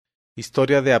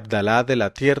Historia de Abdalá de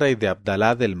la tierra y de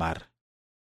Abdalá del mar.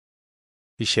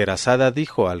 Y Sherazada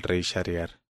dijo al rey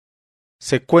Shahriar: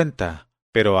 Se cuenta,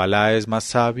 pero Alá es más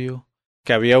sabio,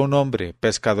 que había un hombre,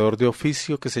 pescador de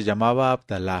oficio, que se llamaba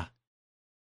Abdalá.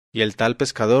 Y el tal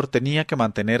pescador tenía que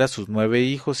mantener a sus 9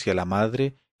 hijos y a la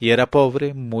madre, y era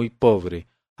pobre, muy pobre,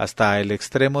 hasta el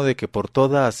extremo de que por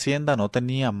toda hacienda no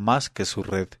tenía más que su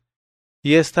red.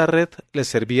 Y esta red le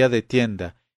servía de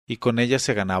tienda, y con ella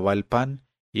se ganaba el pan,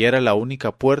 y era la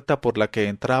única puerta por la que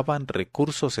entraban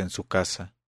recursos en su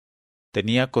casa.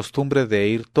 Tenía costumbre de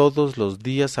ir todos los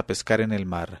días a pescar en el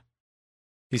mar,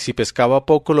 y si pescaba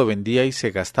poco lo vendía y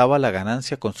se gastaba la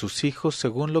ganancia con sus hijos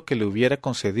según lo que le hubiera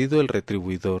concedido el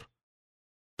retribuidor.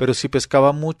 Pero si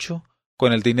pescaba mucho,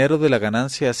 con el dinero de la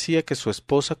ganancia hacía que su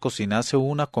esposa cocinase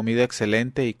una comida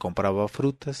excelente y compraba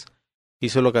frutas, y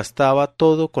se lo gastaba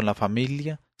todo con la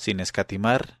familia, sin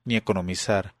escatimar ni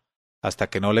economizar,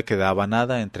 hasta que no le quedaba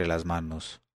nada entre las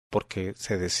manos, porque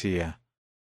se decía: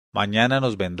 mañana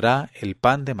nos vendrá el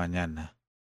pan de mañana.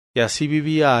 Y así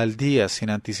vivía al día sin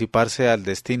anticiparse al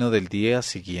destino del día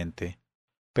siguiente.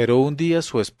 Pero un día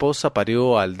su esposa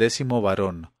parió al 10º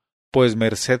varón, pues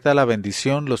merced a la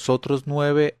bendición los otros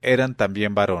 9 eran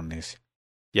también varones,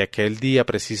 y aquel día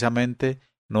precisamente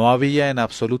no había en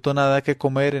absoluto nada que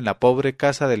comer en la pobre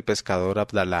casa del pescador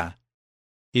Abdalá.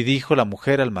 Y dijo la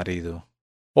mujer al marido: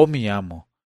 Oh mi amo,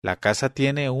 la casa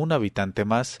tiene un habitante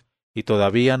más, y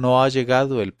todavía no ha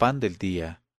llegado el pan del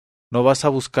día. ¿No vas a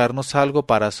buscarnos algo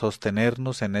para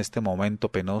sostenernos en este momento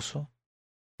penoso?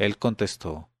 Él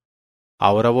contestó: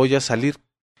 Ahora voy a salir,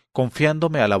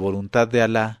 confiándome a la voluntad de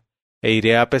Alá, e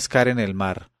iré a pescar en el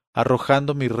mar,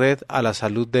 arrojando mi red a la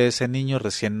salud de ese niño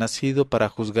recién nacido para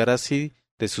juzgar así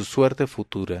de su suerte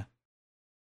futura.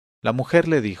 La mujer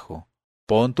le dijo: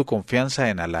 Pon tu confianza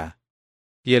en Alá.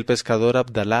 Y el pescador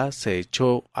Abdalá se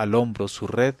echó al hombro su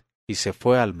red y se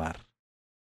fue al mar.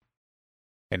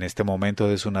 En este momento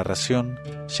de su narración,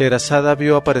 Sherazada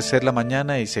vio aparecer la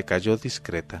mañana y se calló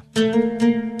discreta.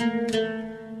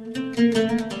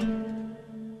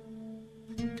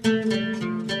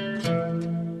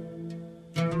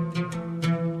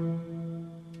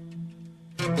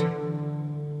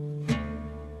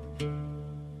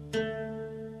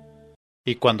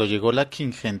 Y cuando llegó la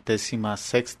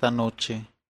 56ª noche,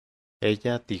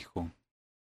 ella dijo: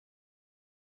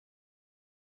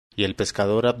 Y el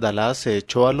pescador Abdalá se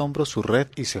echó al hombro su red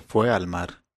y se fue al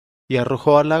mar, y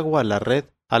arrojó al agua la red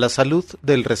a la salud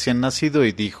del recién nacido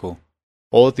y dijo: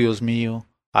 Oh Dios mío,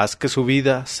 haz que su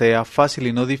vida sea fácil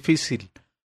y no difícil,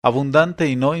 abundante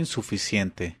y no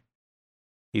insuficiente.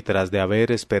 Y tras de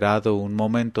haber esperado un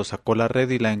momento sacó la red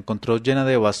y la encontró llena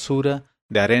de basura,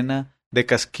 de arena, de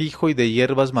casquijo y de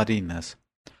hierbas marinas,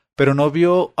 pero no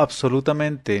vio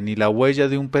absolutamente ni la huella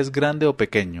de un pez grande o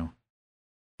pequeño.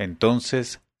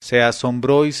 Entonces se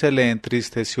asombró y se le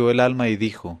entristeció el alma y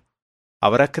dijo: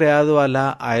 ¿Habrá creado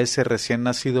Alá a ese recién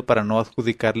nacido para no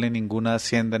adjudicarle ninguna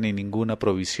hacienda ni ninguna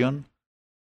provisión?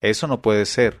 Eso no puede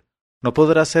ser, no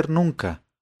podrá ser nunca,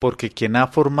 porque quien ha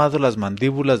formado las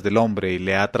mandíbulas del hombre y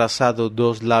le ha trazado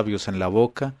 2 labios en la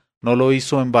boca, no lo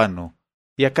hizo en vano,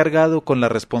 y ha cargado con la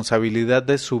responsabilidad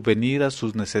de subvenir a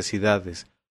sus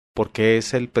necesidades, porque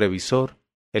es el previsor,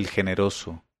 el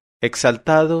generoso.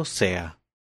 Exaltado sea.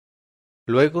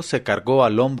 Luego se cargó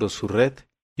al hombro su red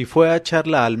y fue a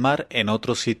echarla al mar en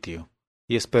otro sitio,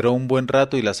 y esperó un buen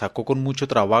rato y la sacó con mucho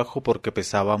trabajo porque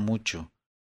pesaba mucho,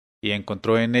 y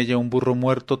encontró en ella un burro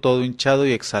muerto todo hinchado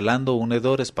y exhalando un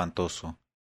hedor espantoso.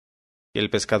 Y el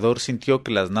pescador sintió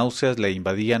que las náuseas le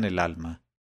invadían el alma,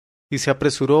 y se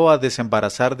apresuró a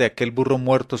desembarazar de aquel burro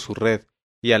muerto su red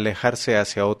y alejarse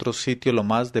hacia otro sitio lo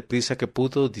más deprisa que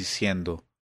pudo, diciendo: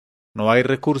 No hay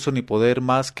recurso ni poder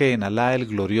más que en Alá el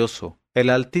glorioso, el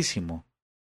Altísimo.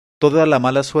 Toda la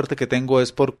mala suerte que tengo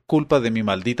es por culpa de mi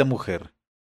maldita mujer.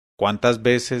 ¿Cuántas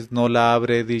veces no la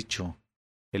habré dicho?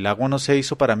 El agua no se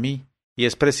hizo para mí, y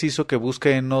es preciso que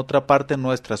busque en otra parte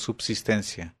nuestra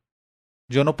subsistencia.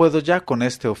 Yo no puedo ya con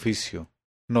este oficio.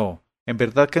 No, en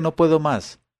verdad que no puedo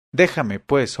más. Déjame,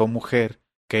 pues, oh mujer,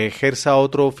 que ejerza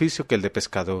otro oficio que el de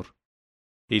pescador.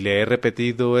 Y le he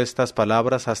repetido estas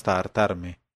palabras hasta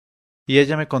hartarme. Y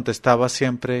ella me contestaba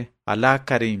siempre: Alá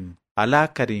Karim,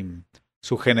 Alá Karim.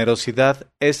 Su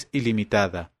generosidad es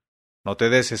ilimitada. No te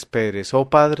desesperes, oh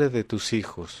padre de tus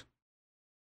hijos.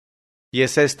 ¿Y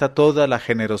es esta toda la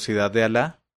generosidad de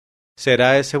Alá?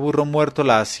 ¿Será ese burro muerto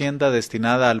la hacienda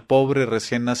destinada al pobre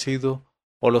recién nacido,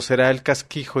 o lo será el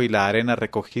casquijo y la arena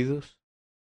recogidos?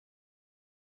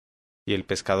 Y el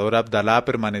pescador Abdalá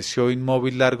permaneció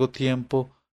inmóvil largo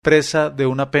tiempo, presa de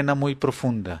una pena muy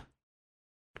profunda.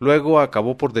 Luego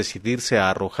acabó por decidirse a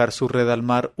arrojar su red al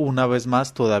mar una vez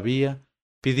más todavía,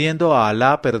 pidiendo a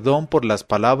Alá perdón por las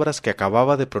palabras que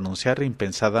acababa de pronunciar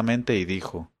impensadamente, y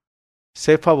dijo: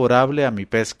 «Sé favorable a mi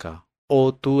pesca,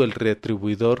 oh tú el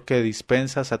retribuidor que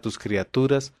dispensas a tus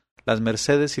criaturas las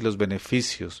mercedes y los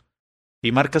beneficios,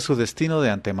 y marcas su destino de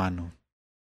antemano.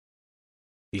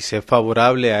 Y sé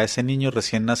favorable a ese niño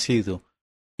recién nacido,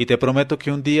 y te prometo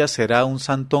que un día será un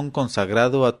santón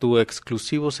consagrado a tu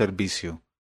exclusivo servicio».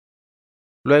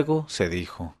 Luego se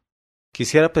dijo: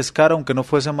 «Quisiera pescar aunque no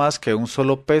fuese más que un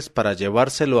solo pez para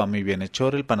llevárselo a mi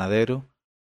bienhechor el panadero,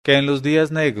 que en los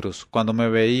días negros, cuando me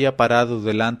veía parado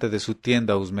delante de su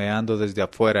tienda husmeando desde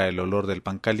afuera el olor del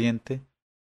pan caliente,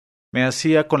 me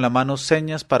hacía con la mano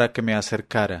señas para que me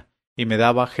acercara, y me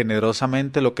daba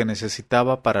generosamente lo que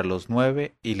necesitaba para los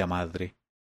 9 y la madre».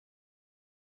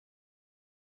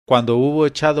 Cuando hubo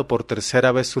echado por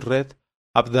tercera vez su red,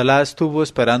 Abdalá estuvo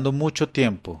esperando mucho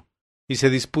tiempo, y se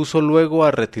dispuso luego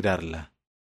a retirarla.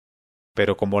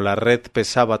 Pero como la red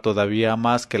pesaba todavía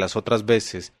más que las otras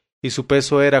veces, y su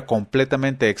peso era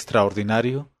completamente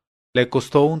extraordinario, le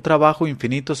costó un trabajo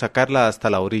infinito sacarla hasta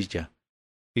la orilla,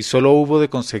 y sólo hubo de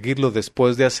conseguirlo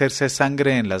después de hacerse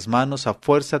sangre en las manos a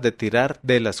fuerza de tirar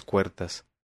de las cuerdas.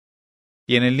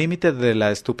 Y en el límite de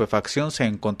la estupefacción se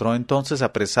encontró entonces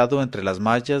apresado entre las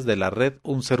mallas de la red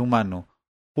un ser humano,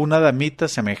 una damita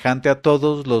semejante a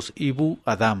todos los Ibu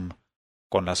Adam,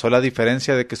 con la sola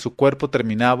diferencia de que su cuerpo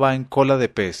terminaba en cola de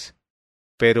pez,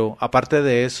 pero, aparte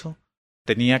de eso,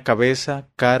 tenía cabeza,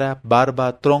 cara,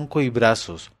 barba, tronco y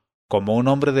brazos, como un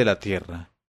hombre de la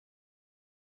tierra.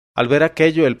 Al ver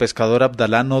aquello, el pescador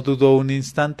Abdalá no dudó un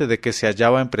instante de que se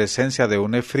hallaba en presencia de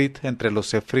un efrit entre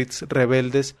los efrits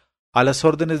rebeldes a las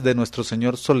órdenes de nuestro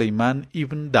señor Soleimán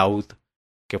ibn Daud,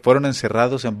 que fueron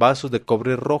encerrados en vasos de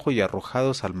cobre rojo y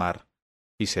arrojados al mar,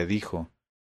 y se dijo: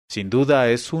 «Sin duda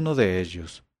es uno de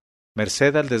ellos.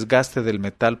 Merced al desgaste del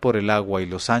metal por el agua y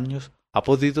los años, ha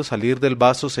podido salir del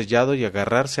vaso sellado y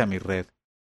agarrarse a mi red».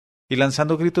 Y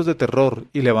lanzando gritos de terror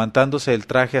y levantándose el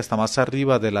traje hasta más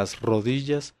arriba de las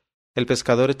rodillas, el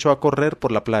pescador echó a correr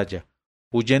por la playa,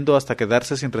 huyendo hasta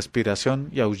quedarse sin respiración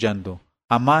y aullando: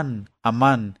 «Amán,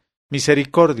 Amán,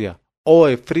 misericordia, oh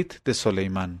efrit de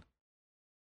Soleimán».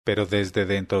 Pero desde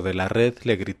dentro de la red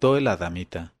le gritó el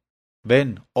adamita: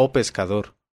 «Ven, oh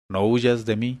pescador, no huyas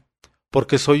de mí,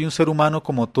 porque soy un ser humano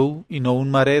como tú y no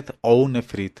un mared o un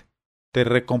efrit. Te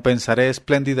recompensaré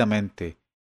espléndidamente,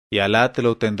 y Alá te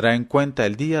lo tendrá en cuenta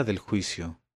el día del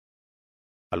juicio».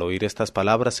 Al oír estas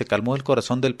palabras se calmó el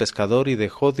corazón del pescador y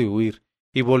dejó de huir,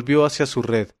 y volvió hacia su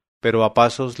red, pero a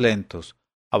pasos lentos,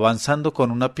 avanzando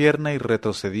con una pierna y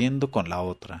retrocediendo con la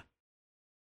otra.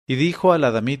 Y dijo a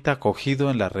la damita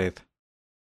cogido en la red: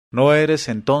 «¿No eres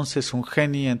entonces un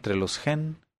geni entre los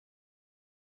gen?».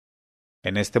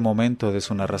 En este momento de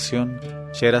su narración,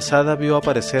 Sherazada vio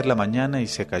aparecer la mañana y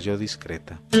se calló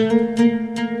discreta.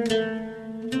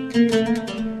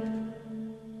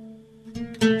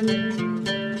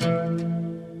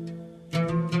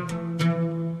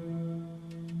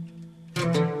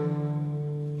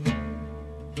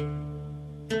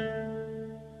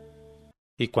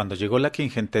 Y cuando llegó la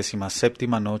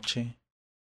 57ª noche,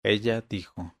 ella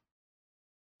dijo: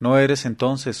 «¿No eres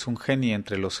entonces un geni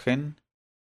entre los gen?».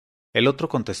 El otro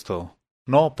contestó: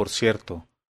 «No, por cierto,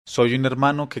 soy un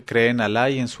hermano que cree en Alá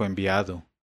y en su enviado».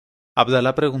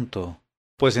 Abdalá preguntó: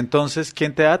 «Pues entonces,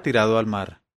 ¿quién te ha tirado al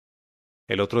mar?».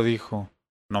 El otro dijo: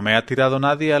 «No me ha tirado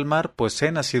nadie al mar, pues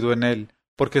he nacido en él,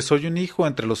 porque soy un hijo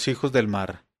entre los hijos del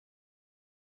mar».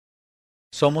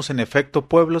 Somos en efecto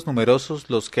pueblos numerosos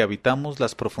los que habitamos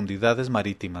las profundidades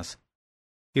marítimas,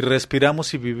 y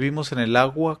respiramos y vivimos en el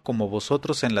agua como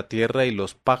vosotros en la tierra y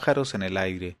los pájaros en el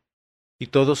aire, y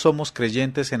todos somos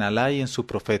creyentes en Alá y en su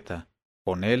profeta,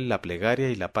 con él la plegaria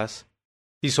y la paz,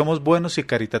 y somos buenos y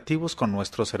caritativos con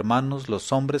nuestros hermanos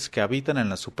los hombres que habitan en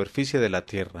la superficie de la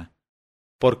tierra,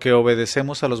 porque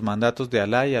obedecemos a los mandatos de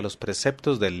Alá y a los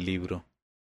preceptos del libro.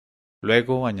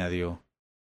 Luego añadió: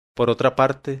 «Por otra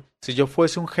parte, si yo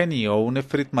fuese un genio o un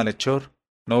efrit malhechor,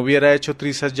 ¿no hubiera hecho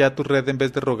trizas ya tu red en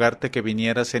vez de rogarte que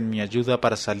vinieras en mi ayuda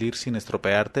para salir sin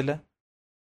estropeártela?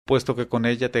 Puesto que con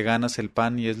ella te ganas el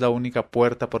pan y es la única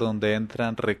puerta por donde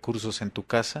entran recursos en tu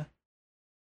casa».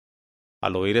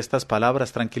 Al oír estas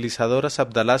palabras tranquilizadoras,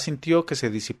 Abdalá sintió que se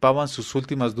disipaban sus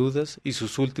últimas dudas y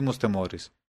sus últimos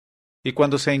temores, y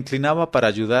cuando se inclinaba para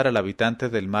ayudar al habitante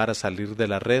del mar a salir de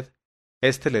la red,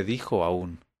 éste le dijo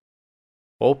aún: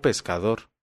 «Oh pescador,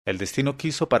 el destino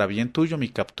quiso para bien tuyo mi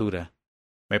captura.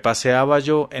 Me paseaba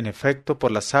yo, en efecto,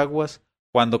 por las aguas,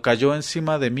 cuando cayó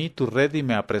encima de mí tu red y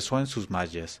me apresó en sus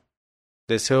mallas.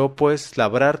 Deseo, pues,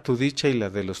 labrar tu dicha y la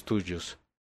de los tuyos.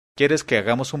 ¿quieres que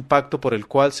hagamos un pacto por el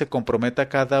cual se comprometa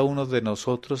cada uno de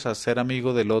nosotros a ser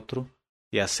amigo del otro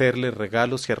y a hacerle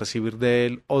regalos y a recibir de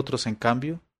él otros en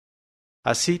cambio?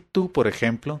 Así tú, por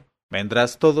ejemplo,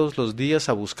 vendrás todos los días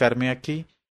a buscarme aquí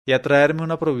y a traerme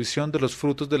una provisión de los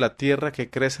frutos de la tierra que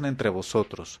crecen entre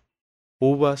vosotros,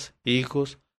 uvas,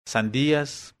 higos,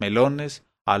 sandías, melones,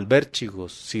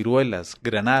 albérchigos, ciruelas,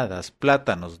 granadas,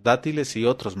 plátanos, dátiles y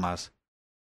otros más.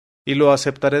 Y lo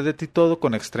aceptaré de ti todo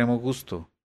con extremo gusto,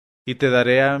 y te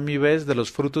daré a mi vez de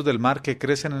los frutos del mar que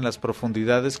crecen en las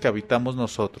profundidades que habitamos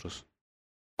nosotros: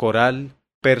 coral,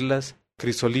 perlas,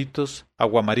 crisolitos,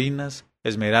 aguamarinas,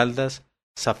 esmeraldas,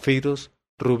 zafiros,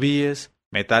 rubíes,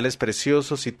 metales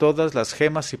preciosos y todas las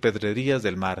gemas y pedrerías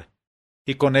del mar,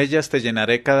 y con ellas te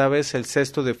llenaré cada vez el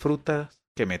cesto de frutas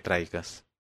que me traigas.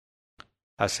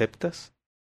 ¿Aceptas?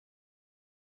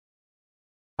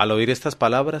 Al oír estas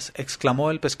palabras, exclamó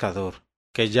el pescador,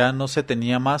 que ya no se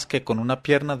tenía más que con una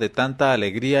pierna de tanta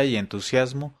alegría y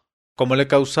entusiasmo como le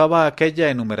causaba aquella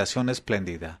enumeración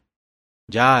espléndida.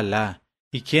 ¡Ya Alá!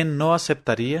 ¿Y quién no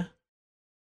aceptaría?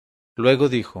 Luego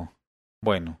dijo: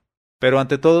 Bueno, pero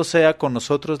ante todo sea con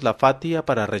nosotros la fatia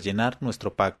para rellenar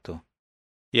nuestro pacto.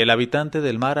 Y el habitante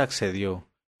del mar accedió,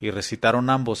 y recitaron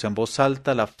ambos en voz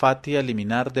alta la fatia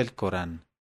liminar del Corán.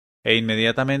 E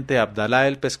inmediatamente Abdalá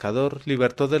el pescador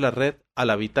libertó de la red al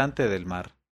habitante del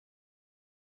mar.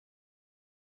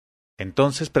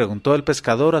 Entonces preguntó el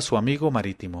pescador a su amigo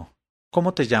marítimo: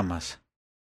 ¿Cómo te llamas?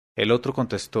 El otro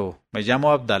contestó: Me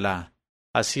llamo Abdalá.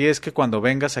 Así es que cuando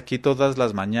vengas aquí todas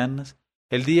las mañanas,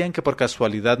 el día en que por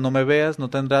casualidad no me veas,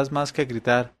 no tendrás más que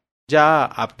gritar: Ya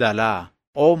Abdalá,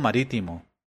 oh marítimo,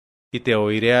 y te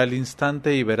oiré al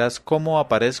instante y verás cómo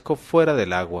aparezco fuera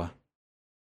del agua.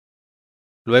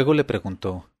 Luego le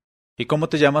preguntó: ¿Y cómo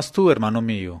te llamas tú, hermano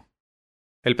mío?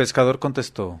 El pescador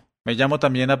contestó: Me llamo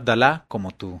también Abdalá, como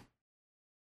tú.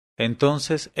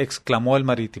 Entonces exclamó el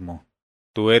marítimo: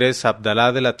 Tú eres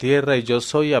Abdalá de la tierra y yo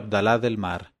soy Abdalá del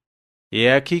mar. Y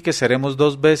he aquí que seremos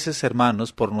 2 veces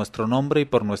hermanos por nuestro nombre y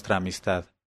por nuestra amistad.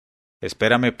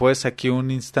 Espérame pues aquí un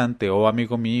instante, oh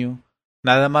amigo mío,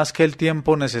 nada más que el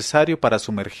tiempo necesario para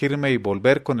sumergirme y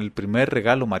volver con el primer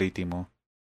regalo marítimo.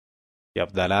 Y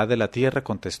Abdalá de la tierra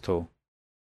contestó: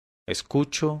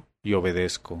 Escucho y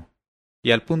obedezco.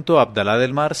 Y al punto Abdalá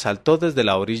del mar saltó desde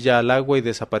la orilla al agua y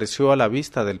desapareció a la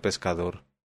vista del pescador.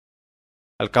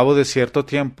 Al cabo de cierto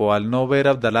tiempo, al no ver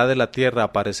Abdalá de la tierra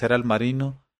aparecer al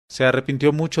marino, se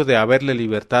arrepintió mucho de haberle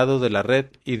libertado de la red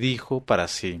y dijo para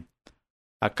sí: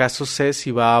 ¿Acaso sé si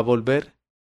va a volver?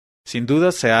 Sin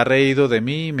duda se ha reído de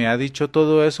mí y me ha dicho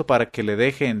todo eso para que le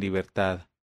deje en libertad.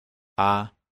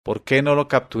 Ah, ¿por qué no lo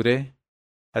capturé?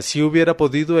 Así hubiera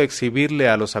podido exhibirle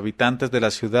a los habitantes de la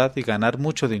ciudad y ganar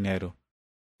mucho dinero.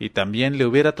 Y también le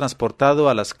hubiera transportado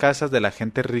a las casas de la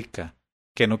gente rica,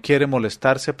 que no quiere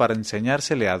molestarse para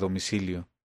enseñársele a domicilio.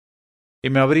 Y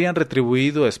me habrían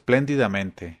retribuido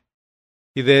espléndidamente.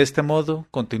 Y de este modo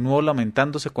continuó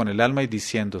lamentándose con el alma y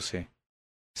diciéndose: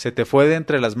 Se te fue de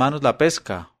entre las manos la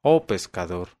pesca, oh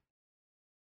pescador.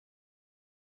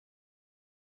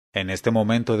 En este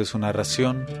momento de su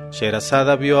narración,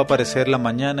 Sherazada vio aparecer la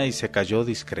mañana y se calló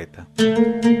discreta.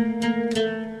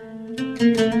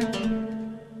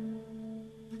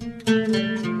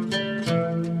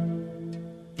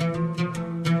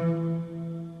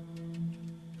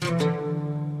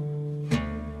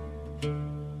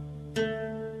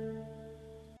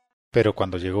 Pero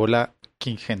cuando llegó la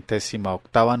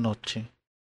 58ª noche,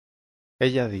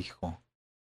 ella dijo: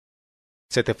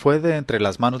 Se te fue de entre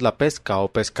las manos la pesca, oh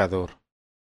pescador.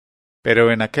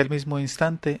 Pero en aquel mismo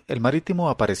instante el marítimo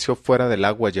apareció fuera del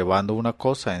agua llevando una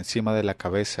cosa encima de la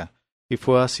cabeza y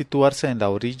fue a situarse en la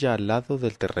orilla al lado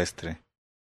del terrestre.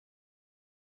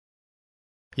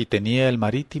 Y tenía el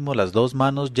marítimo las 2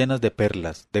 manos llenas de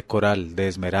perlas, de coral, de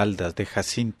esmeraldas, de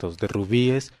jacintos, de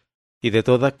rubíes y de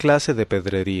toda clase de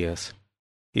pedrerías.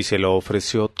 Y se lo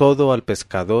ofreció todo al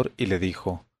pescador y le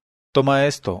dijo: Toma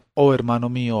esto, oh hermano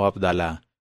mío Abdalá,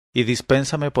 y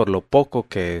dispénsame por lo poco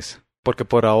que es, porque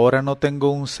por ahora no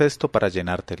tengo un cesto para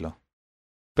llenártelo.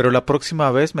 Pero la próxima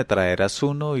vez me traerás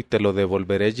uno y te lo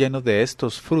devolveré lleno de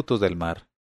estos frutos del mar.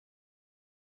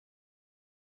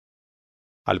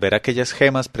 Al ver aquellas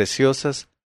gemas preciosas,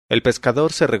 el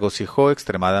pescador se regocijó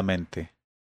extremadamente.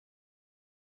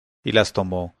 Y las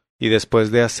tomó, y después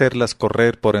de hacerlas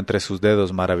correr por entre sus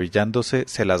dedos maravillándose,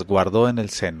 se las guardó en el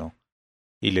seno.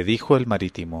 Y le dijo el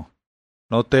marítimo: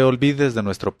 No te olvides de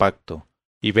nuestro pacto,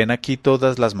 y ven aquí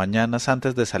todas las mañanas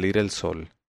antes de salir el sol.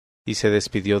 Y se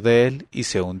despidió de él y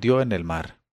se hundió en el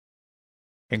mar.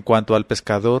 En cuanto al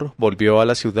pescador, volvió a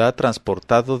la ciudad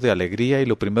transportado de alegría y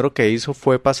lo primero que hizo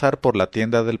fue pasar por la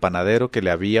tienda del panadero que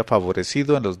le había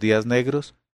favorecido en los días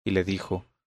negros y le dijo: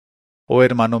 «Oh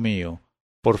hermano mío,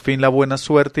 por fin la buena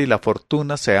suerte y la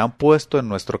fortuna se han puesto en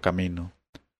nuestro camino.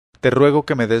 Te ruego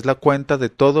que me des la cuenta de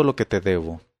todo lo que te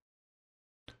debo».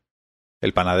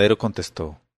 El panadero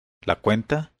contestó: «¿La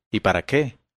cuenta? ¿Y para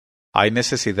qué? ¿Hay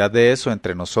necesidad de eso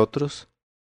entre nosotros?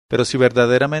 Pero si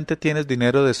verdaderamente tienes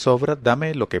dinero de sobra,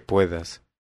 dame lo que puedas,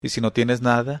 y si no tienes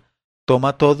nada,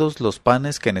 toma todos los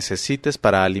panes que necesites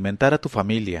para alimentar a tu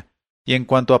familia, y en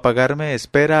cuanto a pagarme,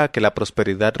 espera a que la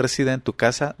prosperidad resida en tu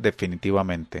casa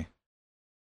definitivamente».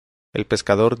 El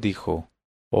pescador dijo: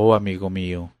 «Oh amigo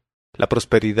mío, la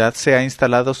prosperidad se ha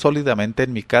instalado sólidamente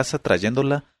en mi casa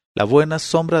trayéndola la buena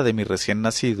sombra de mi recién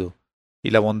nacido,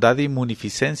 y la bondad y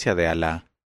munificencia de Alá.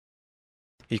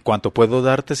 Y cuanto puedo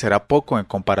darte será poco en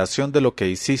comparación de lo que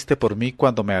hiciste por mí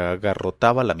cuando me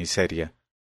agarrotaba la miseria.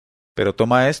 Pero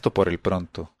toma esto por el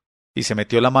pronto». Y se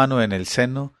metió la mano en el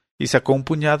seno y sacó un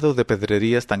puñado de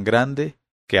pedrerías tan grande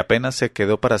que apenas se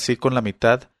quedó para sí con la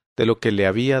mitad de lo que le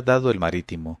había dado el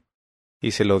marítimo,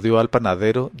 y se lo dio al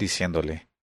panadero, diciéndole: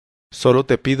 «Solo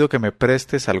te pido que me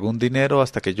prestes algún dinero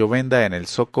hasta que yo venda en el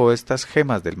zoco estas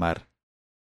gemas del mar».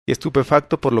 Y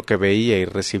estupefacto por lo que veía y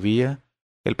recibía,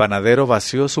 el panadero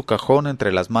vació su cajón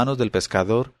entre las manos del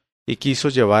pescador y quiso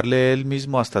llevarle él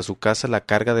mismo hasta su casa la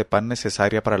carga de pan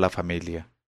necesaria para la familia,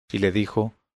 y le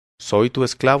dijo: «Soy tu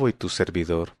esclavo y tu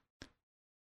servidor».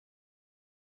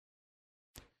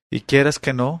 Y quieras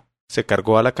que no, se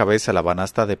cargó a la cabeza la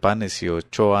banasta de panes y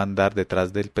echó a andar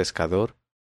detrás del pescador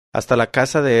hasta la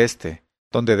casa de éste,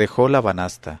 donde dejó la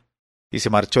banasta, y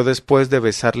se marchó después de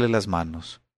besarle las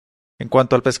manos. En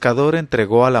cuanto al pescador,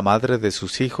 entregó a la madre de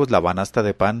sus hijos la banasta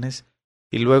de panes,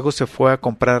 y luego se fue a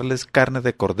comprarles carne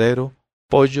de cordero,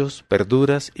 pollos,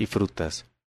 verduras y frutas,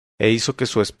 e hizo que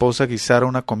su esposa guisara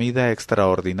una comida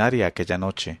extraordinaria aquella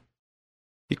noche.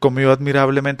 Y comió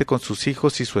admirablemente con sus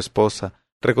hijos y su esposa,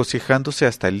 regocijándose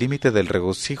hasta el límite del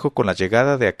regocijo con la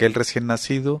llegada de aquel recién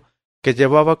nacido que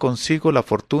llevaba consigo la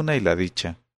fortuna y la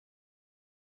dicha.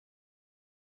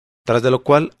 Tras de lo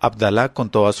cual Abdalá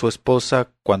contó a su esposa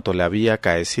cuanto le había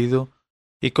acaecido,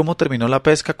 y cómo terminó la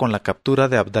pesca con la captura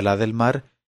de Abdalá del mar,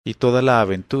 y toda la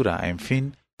aventura, en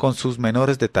fin, con sus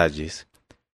menores detalles.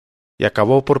 Y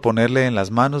acabó por ponerle en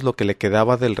las manos lo que le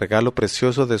quedaba del regalo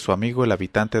precioso de su amigo el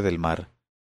habitante del mar.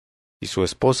 Y su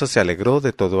esposa se alegró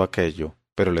de todo aquello,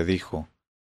 pero le dijo: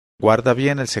 «Guarda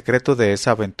bien el secreto de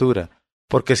esa aventura,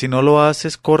 porque si no lo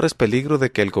haces corres peligro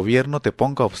de que el gobierno te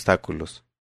ponga obstáculos».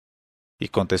 Y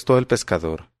contestó el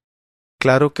pescador: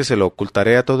 «Claro que se lo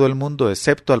ocultaré a todo el mundo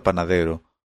excepto al panadero,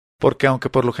 porque aunque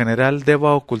por lo general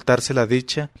deba ocultarse la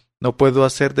dicha, no puedo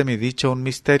hacer de mi dicha un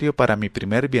misterio para mi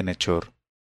primer bienhechor».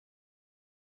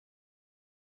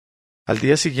 Al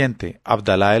día siguiente,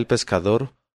 Abdalá el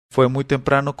pescador fue muy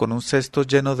temprano con un cesto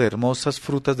lleno de hermosas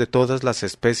frutas de todas las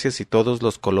especies y todos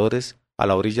los colores a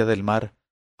la orilla del mar,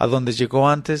 a donde llegó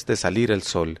antes de salir el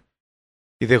sol,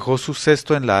 y dejó su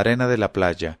cesto en la arena de la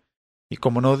playa, y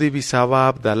como no divisaba a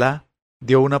Abdalá,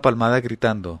 dio una palmada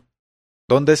gritando: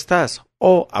 «¿Dónde estás,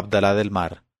 oh Abdalá del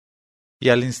mar?». Y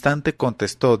al instante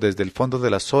contestó desde el fondo de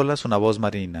las olas una voz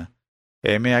marina: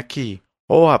 «Heme aquí,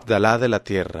 oh Abdalá de la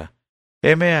tierra,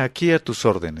 heme aquí a tus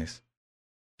órdenes».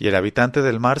 Y el habitante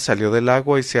del mar salió del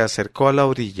agua y se acercó a la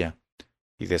orilla,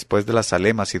 y después de las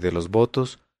alemas y de los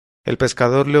votos, el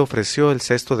pescador le ofreció el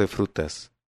cesto de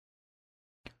frutas.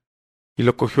 Y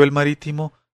lo cogió el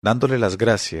marítimo, dándole las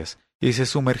gracias, y se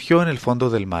sumergió en el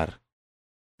fondo del mar.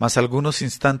 Mas algunos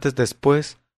instantes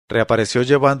después reapareció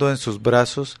llevando en sus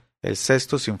brazos el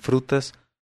cesto sin frutas,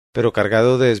 pero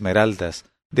cargado de esmeraldas,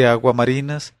 de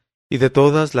aguamarinas y de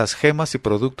todas las gemas y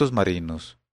productos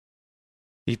marinos.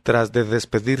 Y tras de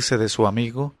despedirse de su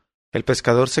amigo, el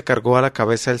pescador se cargó a la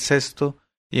cabeza el cesto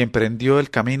y emprendió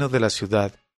el camino de la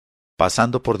ciudad,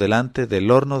 pasando por delante del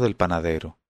horno del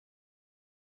panadero.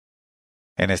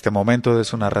 En este momento de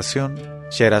su narración,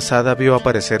 Sherazada vio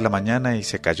aparecer la mañana y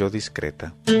se calló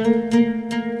discreta.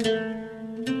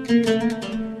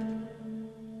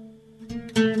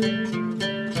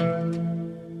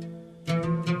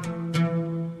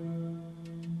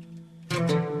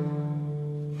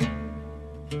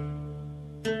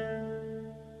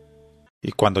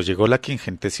 Y cuando llegó la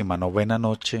 59ª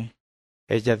noche,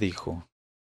 ella dijo: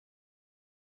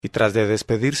 y tras de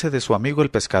despedirse de su amigo el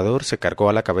pescador, se cargó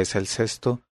a la cabeza el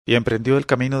cesto y emprendió el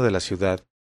camino de la ciudad,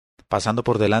 pasando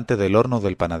por delante del horno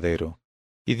del panadero,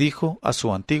 y dijo a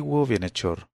su antiguo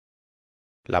bienhechor: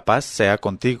 «La paz sea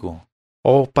contigo,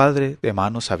 oh padre de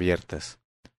manos abiertas».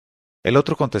 El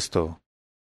otro contestó: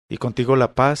 y contigo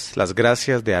la paz, las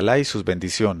gracias de Alá y sus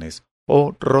bendiciones,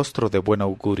 oh rostro de buen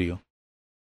augurio.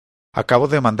 Acabo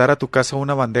de mandar a tu casa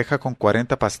una bandeja con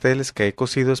 40 pasteles que he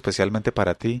cocido especialmente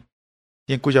para ti,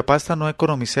 y en cuya pasta no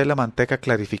economicé la manteca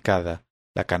clarificada,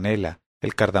 la canela,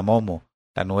 el cardamomo,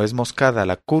 la nuez moscada,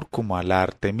 la cúrcuma, la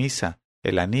artemisa,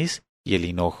 el anís y el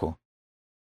hinojo.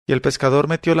 Y el pescador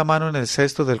metió la mano en el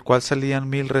cesto del cual salían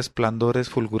 1000 resplandores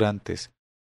fulgurantes,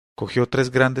 cogió 3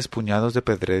 grandes puñados de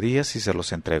pedrerías y se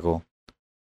los entregó.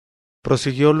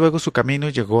 Prosiguió luego su camino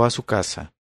y llegó a su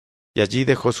casa, y allí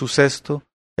dejó su cesto,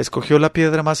 escogió la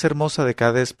piedra más hermosa de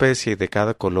cada especie y de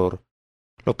cada color,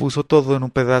 lo puso todo en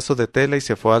un pedazo de tela y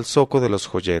se fue al zoco de los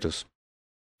joyeros.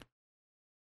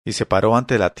 Y se paró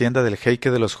ante la tienda del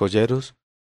jeique de los joyeros,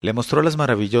 le mostró las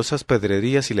maravillosas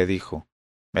pedrerías y le dijo: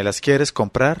 ¿Me las quieres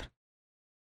comprar?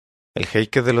 El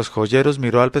jeique de los joyeros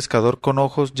miró al pescador con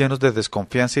ojos llenos de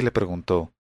desconfianza y le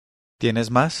preguntó: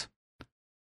 ¿Tienes más?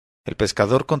 El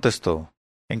pescador contestó: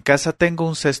 En casa tengo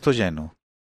un cesto lleno.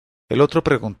 El otro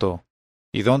preguntó: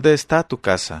 ¿Y dónde está tu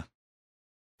casa?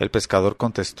 El pescador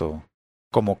contestó: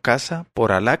 Como casa,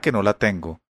 por Alá que no la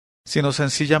tengo, sino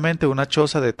sencillamente una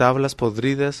choza de tablas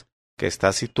podridas que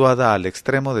está situada al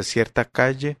extremo de cierta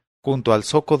calle junto al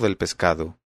zoco del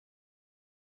pescado.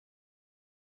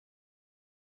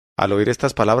 Al oír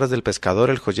estas palabras del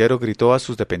pescador, el joyero gritó a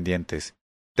sus dependientes: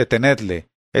 «¡Detenedle!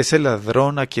 Es el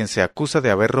ladrón a quien se acusa de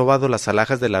haber robado las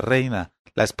alhajas de la reina,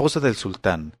 la esposa del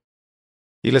sultán».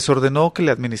 Y les ordenó que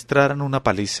le administraran una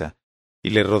paliza,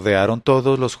 y le rodearon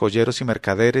todos los joyeros y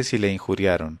mercaderes y le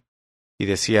injuriaron. Y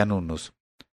decían unos: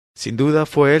 «Sin duda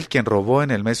fue él quien robó en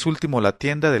el mes último la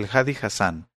tienda del Hadi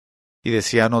Hassan». Y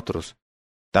decían otros: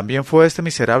 «También fue este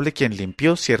miserable quien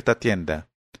limpió cierta tienda».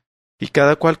 Y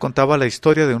cada cual contaba la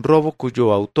historia de un robo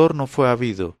cuyo autor no fue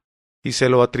habido, y se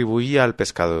lo atribuía al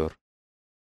pescador.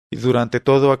 Y durante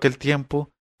todo aquel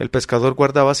tiempo, el pescador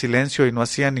guardaba silencio y no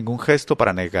hacía ningún gesto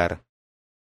para negar.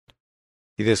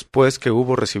 Y después que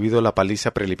hubo recibido la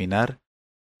paliza preliminar,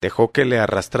 dejó que le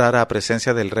arrastrara a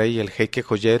presencia del rey el jeique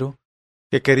joyero,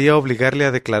 que quería obligarle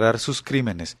a declarar sus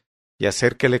crímenes y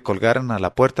hacer que le colgaran a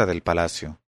la puerta del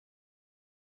palacio.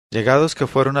 Llegados que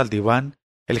fueron al diván,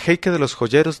 el jeique de los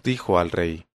joyeros dijo al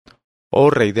rey: «Oh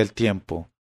rey del tiempo,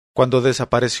 cuando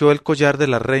desapareció el collar de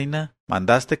la reina,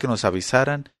 mandaste que nos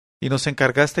avisaran y nos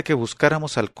encargaste que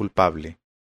buscáramos al culpable.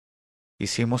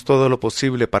 Hicimos todo lo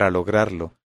posible para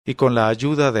lograrlo, y con la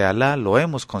ayuda de Alá lo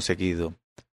hemos conseguido.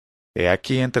 He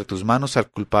aquí entre tus manos al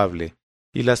culpable,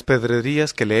 y las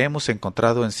pedrerías que le hemos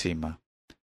encontrado encima».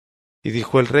 Y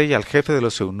dijo el rey al jefe de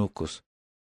los eunucos: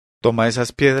 «Toma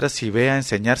esas piedras y ve a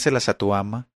enseñárselas a tu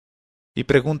ama, y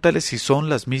pregúntale si son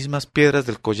las mismas piedras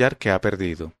del collar que ha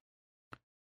perdido».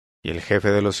 Y el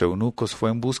jefe de los eunucos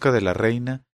fue en busca de la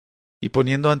reina, y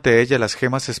poniendo ante ella las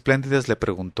gemas espléndidas le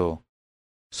preguntó: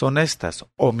 «¿Son estas,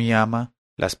 oh mi ama,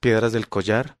 las piedras del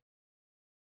collar?».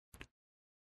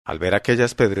 Al ver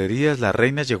aquellas pedrerías, la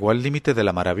reina llegó al límite de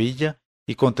la maravilla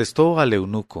y contestó al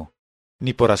eunuco: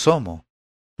 «Ni por asomo.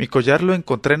 Mi collar lo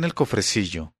encontré en el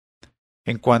cofrecillo.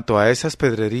 En cuanto a esas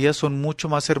pedrerías, son mucho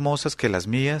más hermosas que las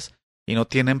mías y no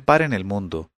tienen par en el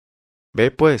mundo.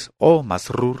 Ve pues, oh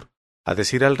Masrur, a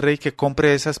decir al rey que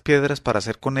compre esas piedras para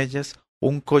hacer con ellas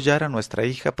un collar a nuestra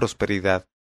hija Prosperidad,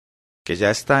 que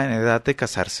ya está en edad de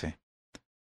casarse».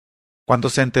 Cuando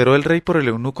se enteró el rey por el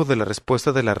eunuco de la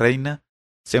respuesta de la reina,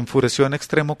 se enfureció en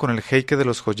extremo con el jeique de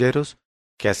los joyeros,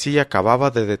 que así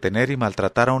acababa de detener y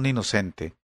maltratar a un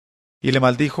inocente, y le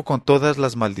maldijo con todas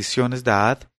las maldiciones de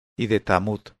Ad y de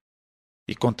Tamud.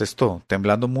 Y contestó,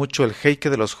 temblando mucho, el jeique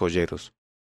de los joyeros: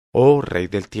 «Oh rey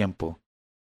del tiempo,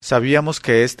 sabíamos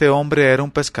que este hombre era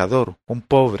un pescador, un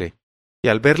pobre, y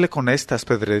al verle con estas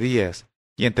pedrerías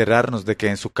y enterarnos de que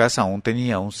en su casa aún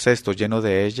tenía un cesto lleno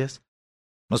de ellas,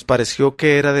 nos pareció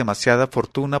que era demasiada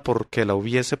fortuna porque la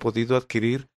hubiese podido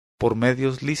adquirir por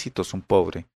medios lícitos un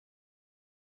pobre».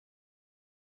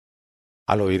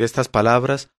 Al oír estas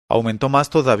palabras, aumentó más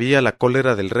todavía la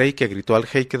cólera del rey, que gritó al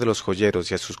jeique de los joyeros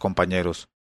y a sus compañeros: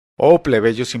 «Oh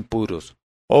plebeyos impuros,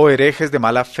 oh herejes de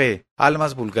mala fe,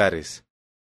 almas vulgares,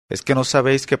 ¿es que no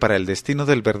sabéis que para el destino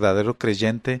del verdadero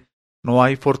creyente no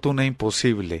hay fortuna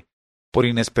imposible, por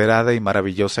inesperada y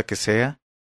maravillosa que sea?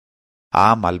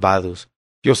 Ah, malvados,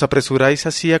 y os apresuráis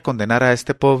así a condenar a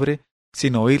este pobre,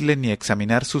 sin oírle ni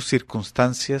examinar sus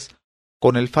circunstancias,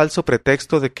 con el falso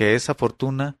pretexto de que esa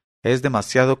fortuna es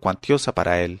demasiado cuantiosa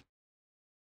para él.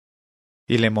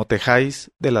 Y le motejáis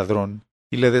de ladrón,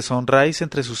 y le deshonráis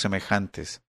entre sus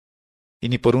semejantes, y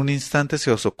ni por un instante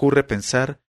se os ocurre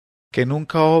pensar que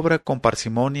nunca obra con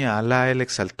parsimonia Alá el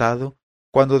exaltado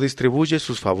cuando distribuye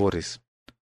sus favores.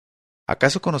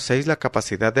 ¿Acaso conocéis la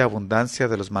capacidad de abundancia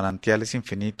de los manantiales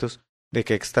infinitos de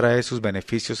que extrae sus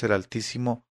beneficios el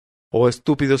Altísimo, oh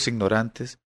estúpidos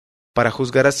ignorantes, para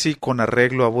juzgar así con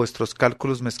arreglo a vuestros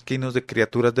cálculos mezquinos de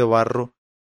criaturas de barro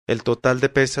el total de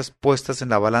pesas puestas en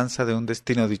la balanza de un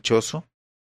destino dichoso?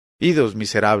 Idos,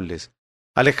 miserables,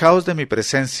 alejaos de mi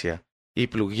presencia, y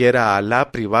pluguiera a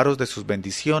Alá privaros de sus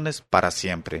bendiciones para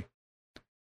siempre.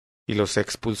 Y los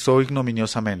expulsó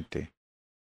ignominiosamente.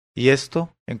 Y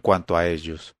esto en cuanto a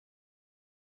ellos.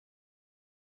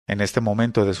 En este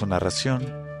momento de su narración,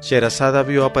 Sherazada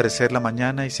vio aparecer la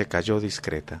mañana y se calló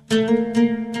discreta.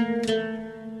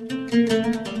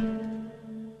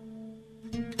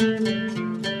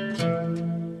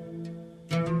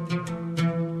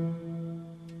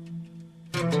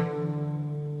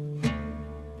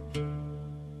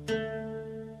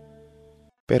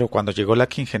 Pero cuando llegó la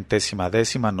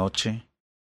 50ª noche,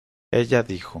 ella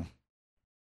dijo,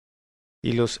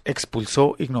 y los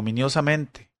expulsó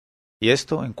ignominiosamente, y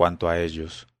esto en cuanto a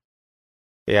ellos.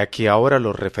 He aquí ahora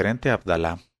lo referente a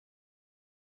Abdalá.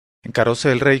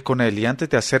 Encaróse el rey con él y antes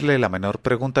de hacerle la menor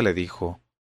pregunta le dijo,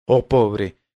 «Oh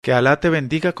pobre, que Alá te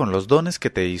bendiga con los dones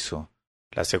que te hizo.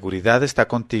 La seguridad está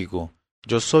contigo,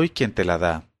 yo soy quien te la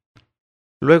da».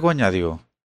 Luego añadió,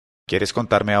 «¿Quieres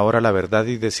contarme ahora la verdad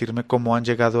y decirme cómo han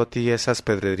llegado a ti esas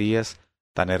pedrerías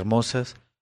tan hermosas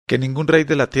que ningún rey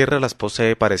de la tierra las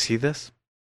posee parecidas?»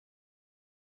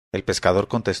 El pescador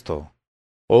contestó,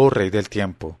 «Oh rey del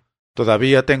tiempo,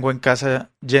 todavía tengo en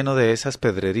casa lleno de esas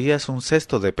pedrerías un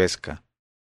cesto de pesca.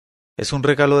 Es un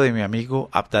regalo de mi amigo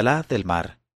Abdalá del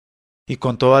mar». Y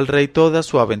contó al rey toda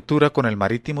su aventura con el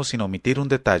marítimo sin omitir un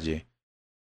detalle,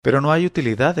 pero no hay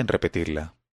utilidad en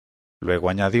repetirla. Luego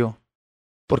añadió,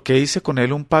 «Porque hice con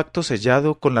él un pacto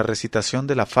sellado con la recitación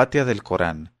de la Fatiha del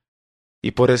Corán,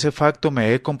 y por ese pacto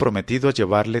me he comprometido a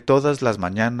llevarle todas las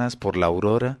mañanas por la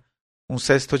aurora un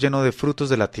cesto lleno de frutos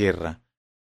de la tierra,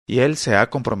 y él se ha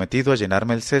comprometido a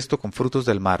llenarme el cesto con frutos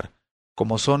del mar,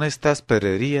 como son estas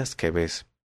pedrerías que ves».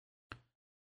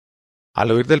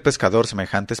 Al oír del pescador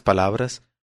semejantes palabras,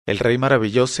 el rey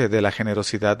maravillóse de la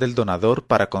generosidad del donador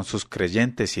para con sus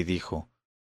creyentes y dijo,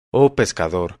 «Oh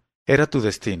pescador, era tu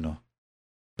destino.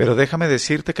 Pero déjame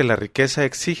decirte que la riqueza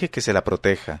exige que se la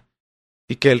proteja,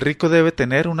 y que el rico debe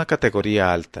tener una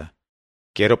categoría alta.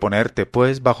 Quiero ponerte,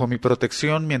 pues, bajo mi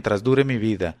protección mientras dure mi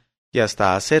vida, y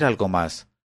hasta hacer algo más.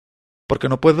 Porque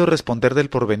no puedo responder del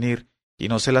porvenir, y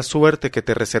no sé la suerte que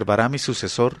te reservará mi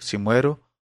sucesor si muero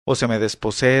o se me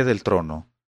desposee del trono.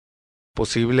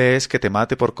 Posible es que te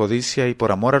mate por codicia y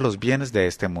por amor a los bienes de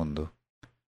este mundo.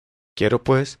 Quiero,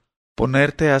 pues,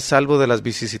 ponerte a salvo de las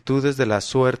vicisitudes de la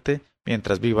suerte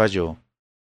mientras viva yo.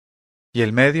 Y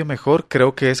el medio mejor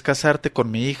creo que es casarte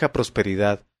con mi hija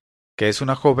Prosperidad, que es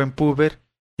una joven púber,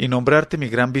 y nombrarte mi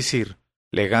gran visir,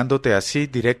 legándote así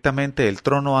directamente el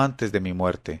trono antes de mi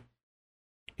muerte».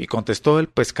 Y contestó el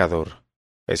pescador,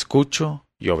 «Escucho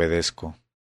y obedezco».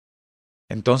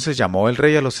 Entonces llamó el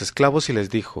rey a los esclavos y les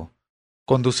dijo,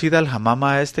 «Conducid al hammam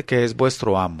a este que es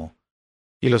vuestro amo».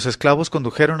 Y los esclavos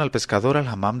condujeron al pescador al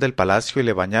hammam del palacio y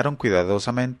le bañaron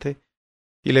cuidadosamente,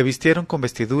 y le vistieron con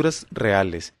vestiduras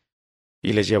reales,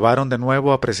 y le llevaron de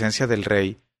nuevo a presencia del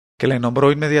rey, que le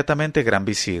nombró inmediatamente gran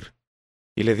visir,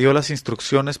 y le dio las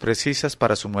instrucciones precisas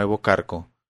para su nuevo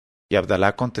cargo. Y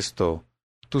Abdalá contestó,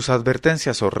 «Tus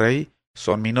advertencias, oh rey,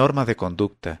 son mi norma de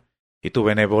conducta, y tu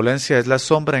benevolencia es la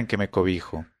sombra en que me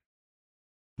cobijo».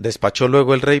 Despachó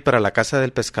luego el rey para la casa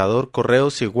del pescador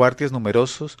correos y guardias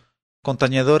numerosos, con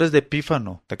tañedores de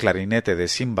pífano, de clarinete, de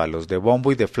címbalos, de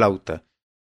bombo y de flauta,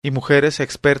 y mujeres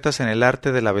expertas en el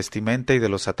arte de la vestimenta y de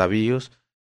los atavíos,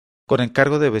 con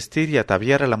encargo de vestir y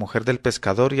ataviar a la mujer del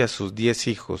pescador y a sus 10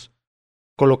 hijos,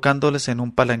 colocándoles en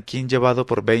un palanquín llevado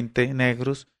por 20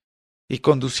 negros, y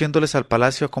conduciéndoles al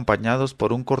palacio acompañados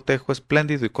por un cortejo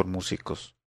espléndido y con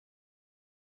músicos.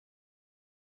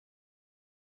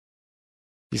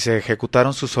 Y se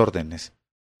ejecutaron sus órdenes,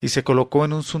 y se colocó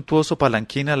en un suntuoso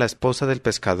palanquín a la esposa del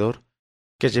pescador,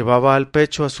 que llevaba al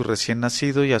pecho a su recién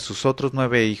nacido y a sus otros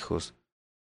 9 hijos,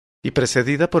 y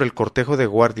precedida por el cortejo de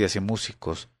guardias y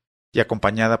músicos, y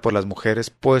acompañada por las mujeres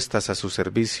puestas a su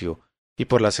servicio y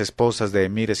por las esposas de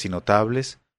emires y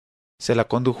notables, se la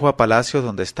condujo a palacio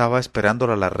donde estaba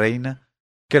esperándola la reina,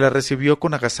 que la recibió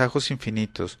con agasajos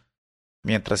infinitos,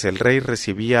 mientras el rey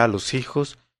recibía a los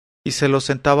hijos y se los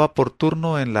sentaba por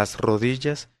turno en las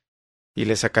rodillas y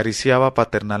les acariciaba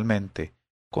paternalmente,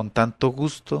 con tanto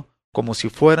gusto como si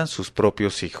fueran sus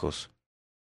propios hijos.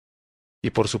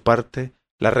 Y por su parte,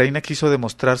 la reina quiso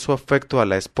demostrar su afecto a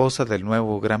la esposa del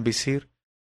nuevo gran visir,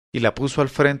 y la puso al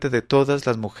frente de todas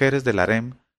las mujeres del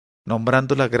harem,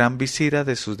 nombrándola gran visira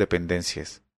de sus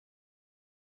dependencias.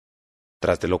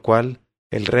 Tras de lo cual,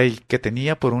 el rey, que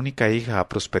tenía por única hija a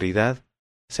Prosperidad,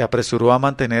 se apresuró a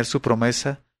mantener su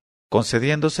promesa,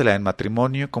 concediéndosela en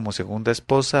matrimonio como segunda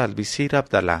esposa al visir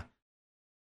Abdalá,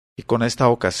 y con esta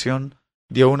ocasión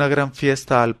dio una gran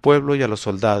fiesta al pueblo y a los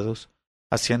soldados,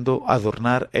 haciendo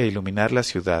adornar e iluminar la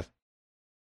ciudad.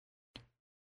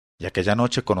 Y aquella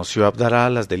noche conoció Abdalá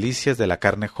las delicias de la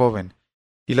carne joven,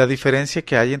 y la diferencia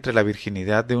que hay entre la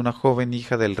virginidad de una joven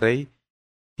hija del rey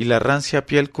y la rancia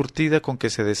piel curtida con que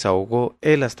se desahogó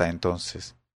él hasta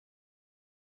entonces.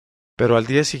 Pero al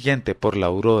día siguiente, por la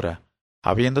aurora,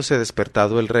 habiéndose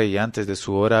despertado el rey antes de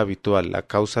su hora habitual a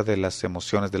causa de las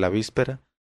emociones de la víspera,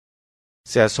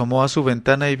 se asomó a su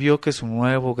ventana y vio que su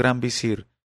nuevo gran visir,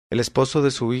 el esposo de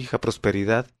su hija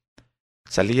Prosperidad,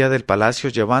 salía del palacio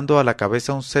llevando a la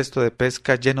cabeza un cesto de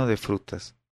pesca lleno de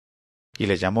frutas, y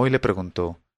le llamó y le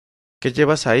preguntó: ¿Qué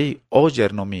llevas ahí, oh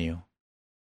yerno mío?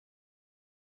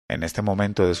 En este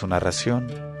momento de su narración,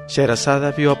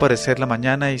 Sherazada vio aparecer la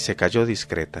mañana y se calló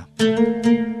discreta.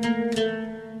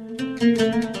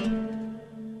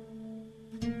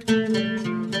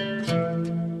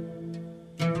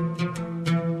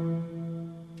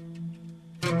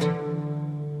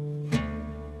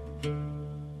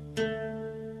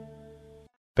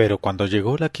 Pero cuando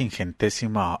llegó la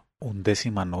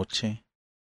 51ª noche,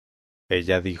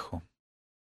 ella dijo,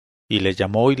 y le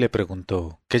llamó y le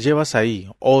preguntó: ¿Qué llevas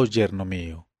ahí, oh yerno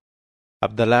mío?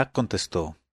 Abdalá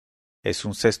contestó: Es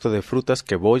un cesto de frutas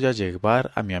que voy a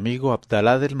llevar a mi amigo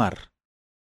Abdalá del Mar.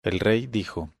 El rey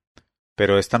dijo: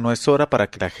 Pero esta no es hora para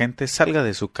que la gente salga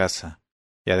de su casa,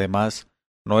 y además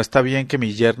no está bien que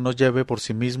mi yerno lleve por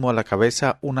sí mismo a la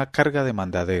cabeza una carga de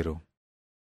mandadero.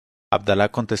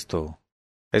 Abdalá contestó: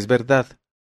 Es verdad,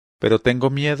 pero tengo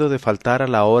miedo de faltar a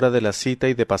la hora de la cita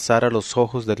y de pasar a los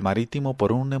ojos del marítimo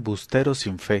por un embustero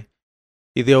sin fe,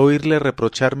 y de oírle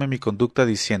reprocharme mi conducta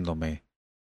diciéndome: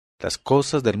 Las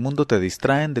cosas del mundo te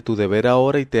distraen de tu deber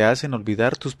ahora y te hacen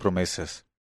olvidar tus promesas.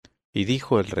 Y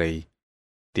dijo el rey: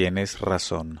 Tienes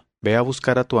razón, ve a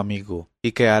buscar a tu amigo,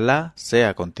 y que Alá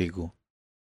sea contigo.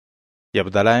 Y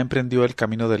Abdalá emprendió el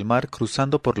camino del mar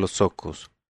cruzando por los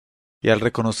zocos, y al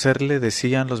reconocerle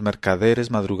decían los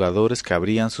mercaderes madrugadores que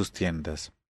abrían sus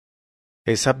tiendas: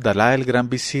 Es Abdalá el gran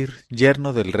visir,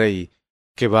 yerno del rey,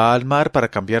 que va al mar para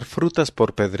cambiar frutas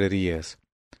por pedrerías.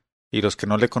 Y los que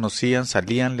no le conocían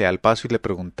salíanle al paso y le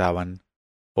preguntaban: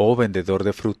 Oh vendedor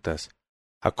de frutas,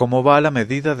 ¿a cómo va la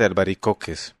medida de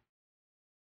albaricoques?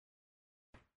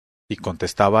 Y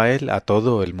contestaba él a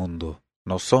todo el mundo: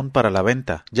 No son para la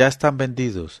venta, ya están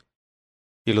vendidos.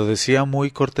 Y lo decía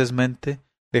muy cortésmente,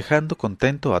 dejando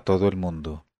contento a todo el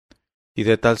mundo. Y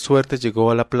de tal suerte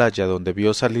llegó a la playa donde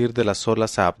vio salir de las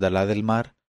olas a Abdalá del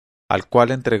Mar, al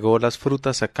cual entregó las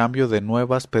frutas a cambio de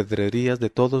nuevas pedrerías de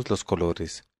todos los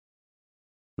colores.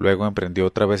 Luego emprendió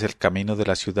otra vez el camino de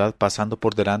la ciudad pasando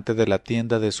por delante de la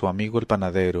tienda de su amigo el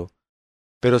panadero,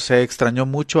 pero se extrañó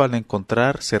mucho al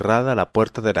encontrar cerrada la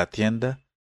puerta de la tienda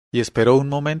y esperó un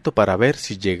momento para ver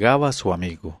si llegaba su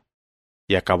amigo,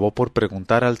 y acabó por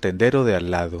preguntar al tendero de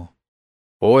al lado: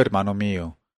 Oh hermano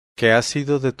mío, ¿qué ha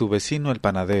sido de tu vecino el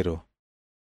panadero?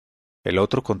 El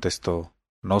otro contestó: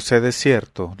 No sé de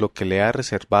cierto lo que le ha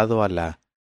reservado Alá,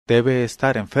 debe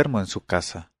estar enfermo en su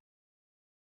casa.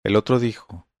 El otro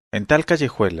dijo: En tal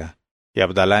callejuela. Y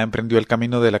Abdalá emprendió el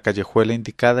camino de la callejuela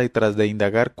indicada y tras de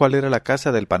indagar cuál era la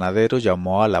casa del panadero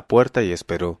llamó a la puerta y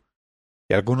esperó.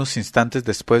 Y algunos instantes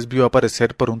después vio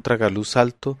aparecer por un tragaluz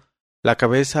alto la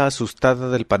cabeza asustada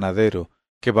del panadero,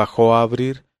 que bajó a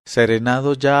abrir,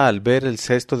 serenado ya al ver el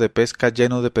cesto de pesca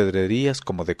lleno de pedrerías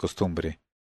como de costumbre.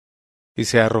 Y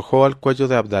se arrojó al cuello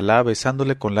de Abdalá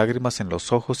besándole con lágrimas en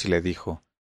los ojos y le dijo: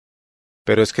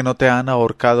 ¿Pero es que no te han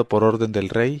ahorcado por orden del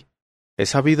rey? He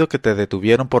sabido que te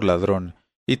detuvieron por ladrón,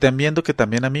 y temiendo que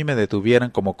también a mí me detuvieran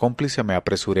como cómplice me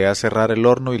apresuré a cerrar el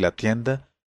horno y la tienda,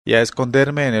 y a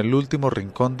esconderme en el último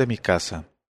rincón de mi casa.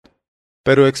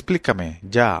 Pero explícame,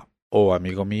 ya, oh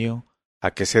amigo mío,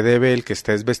 ¿a qué se debe el que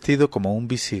estés vestido como un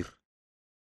visir?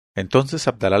 Entonces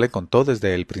Abdalá le contó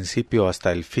desde el principio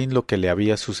hasta el fin lo que le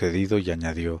había sucedido y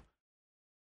añadió: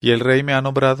 Y el rey me ha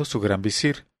nombrado su gran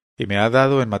visir, y me ha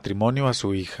dado en matrimonio a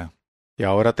su hija, y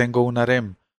ahora tengo un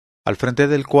harem, al frente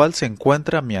del cual se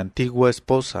encuentra mi antigua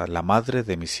esposa, la madre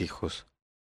de mis hijos.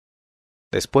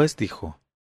 Después dijo: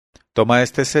 Toma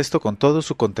este cesto con todo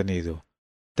su contenido.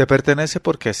 Te pertenece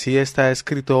porque así está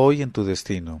escrito hoy en tu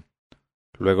destino.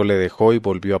 Luego le dejó y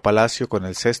volvió a palacio con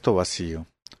el cesto vacío.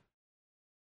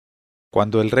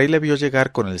 Cuando el rey le vio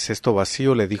llegar con el cesto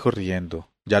vacío, le dijo riendo: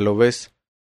 Ya lo ves,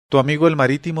 tu amigo el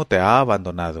marítimo te ha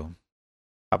abandonado.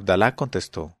 Abdalá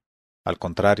contestó: Al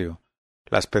contrario,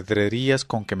 Las pedrerías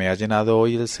con que me ha llenado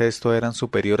hoy el cesto eran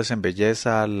superiores en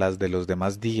belleza a las de los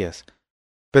demás días,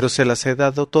 pero se las he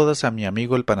dado todas a mi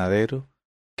amigo el panadero,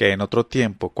 que en otro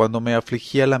tiempo, cuando me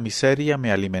afligía la miseria,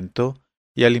 me alimentó,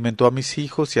 y alimentó a mis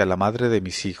hijos y a la madre de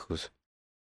mis hijos.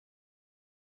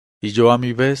 Y yo a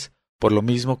mi vez, por lo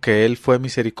mismo que él fue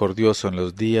misericordioso en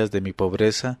los días de mi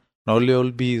pobreza, no le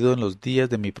olvido en los días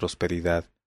de mi prosperidad.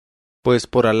 Pues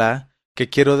por Alá, que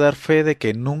quiero dar fe de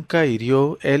que nunca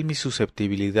hirió él mi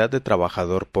susceptibilidad de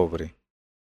trabajador pobre.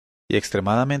 Y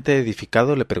extremadamente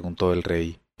edificado le preguntó el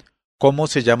rey, ¿cómo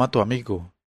se llama tu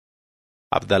amigo?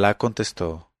 Abdalá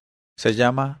contestó, se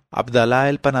llama Abdalá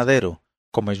el panadero,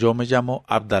 como yo me llamo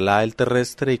Abdalá el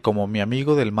terrestre y como mi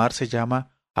amigo del mar se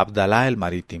llama Abdalá el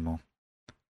marítimo.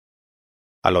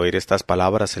 Al oír estas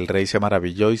palabras el rey se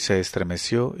maravilló y se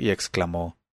estremeció y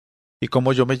exclamó, ¿y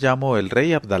como yo me llamo el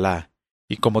rey Abdalá?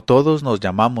 Y como todos nos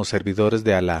llamamos servidores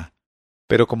de Alá,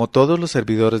 pero como todos los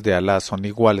servidores de Alá son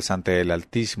iguales ante el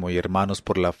Altísimo y hermanos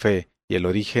por la fe y el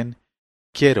origen,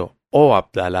 quiero, oh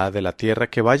Abdalá de la tierra,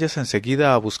 que vayas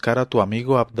enseguida a buscar a tu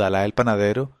amigo Abdalá el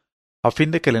panadero, a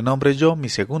fin de que le nombre yo mi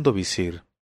segundo visir.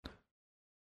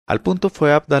 Al punto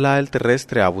fue Abdalá el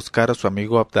terrestre a buscar a su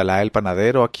amigo Abdalá el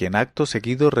panadero, a quien acto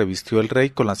seguido revistió el rey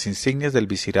con las insignias del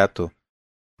visirato,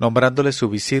 nombrándole su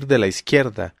visir de la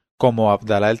izquierda, como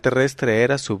Abdalá el terrestre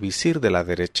era su visir de la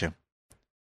derecha.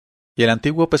 Y el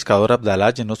antiguo pescador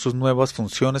Abdalá llenó sus nuevas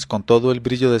funciones con todo el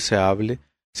brillo deseable,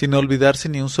 sin olvidarse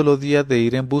ni un solo día de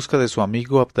ir en busca de su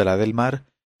amigo Abdalá del mar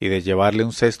y de llevarle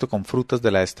un cesto con frutas de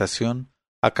la estación,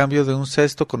 a cambio de un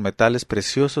cesto con metales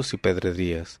preciosos y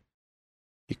pedrerías.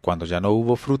 Y cuando ya no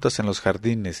hubo frutas en los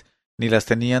jardines, ni las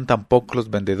tenían tampoco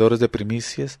los vendedores de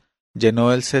primicias,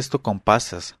 llenó el cesto con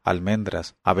pasas,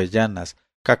 almendras, avellanas,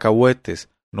 cacahuetes,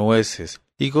 nueces,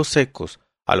 higos secos,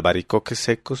 albaricoques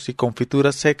secos y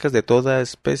confituras secas de toda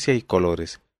especie y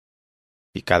colores.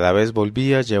 Y cada vez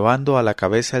volvía llevando a la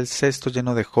cabeza el cesto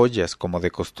lleno de joyas como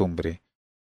de costumbre.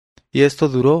 Y esto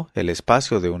duró el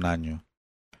espacio de un año.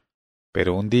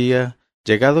 Pero un día,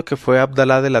 llegado que fue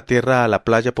Abdalá de la tierra a la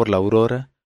playa por la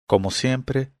aurora, como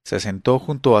siempre, se sentó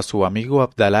junto a su amigo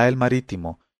Abdalá el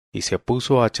marítimo y se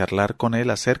puso a charlar con él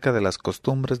acerca de las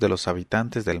costumbres de los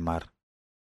habitantes del mar.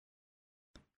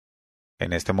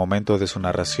 En este momento de su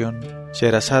narración,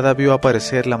 Sherazada vio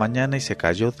aparecer la mañana y se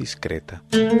calló discreta.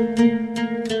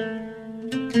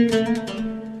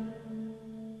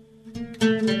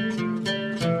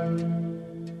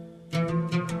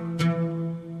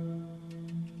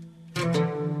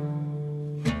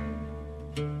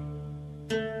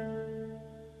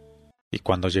 Y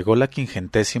cuando llegó la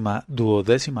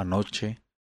 52ª noche,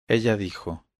 ella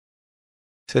dijo,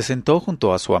 se sentó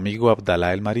junto a su amigo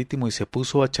Abdalá el marítimo y se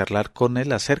puso a charlar con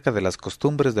él acerca de las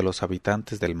costumbres de los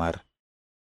habitantes del mar.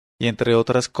 Y entre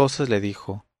otras cosas le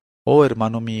dijo, oh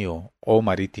hermano mío, oh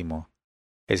marítimo,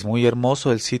 ¿es muy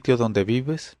hermoso el sitio donde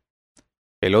vives?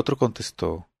 El otro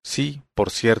contestó, sí, por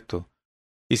cierto,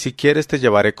 y si quieres te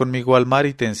llevaré conmigo al mar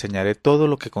y te enseñaré todo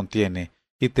lo que contiene,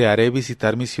 y te haré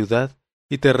visitar mi ciudad,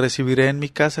 y te recibiré en mi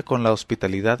casa con la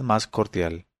hospitalidad más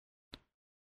cordial.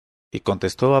 Y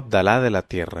contestó Abdalá de la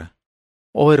tierra,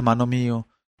 oh hermano mío,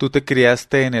 tú te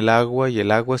criaste en el agua y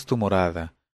el agua es tu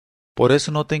morada. Por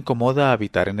eso no te incomoda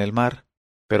habitar en el mar,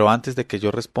 pero antes de que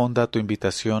yo responda a tu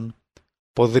invitación,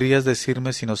 ¿podrías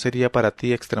decirme si no sería para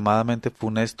ti extremadamente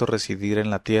funesto residir en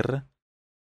la tierra?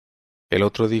 El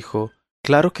otro dijo,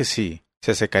 claro que sí,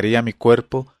 se secaría mi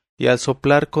cuerpo, y al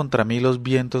soplar contra mí los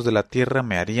vientos de la tierra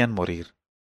me harían morir.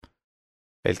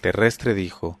 El terrestre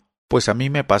dijo, pues a mí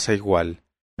me pasa igual.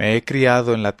 Me he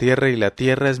criado en la tierra y la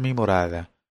tierra es mi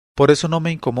morada. Por eso no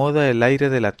me incomoda el aire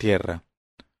de la tierra.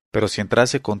 Pero si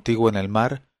entrase contigo en el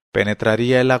mar,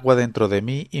 penetraría el agua dentro de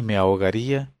mí y me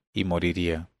ahogaría y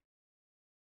moriría.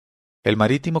 El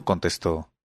marítimo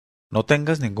contestó, no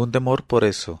tengas ningún temor por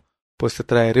eso, pues te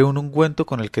traeré un ungüento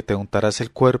con el que te untarás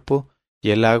el cuerpo,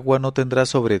 y el agua no tendrá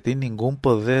sobre ti ningún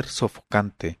poder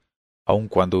sofocante, aun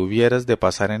cuando hubieras de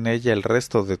pasar en ella el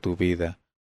resto de tu vida.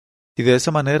 Y de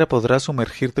esa manera podrás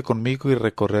sumergirte conmigo y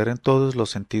recorrer en todos los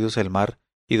sentidos el mar,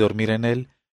 y dormir en él,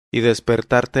 y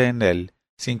despertarte en él,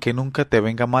 sin que nunca te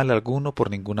venga mal alguno por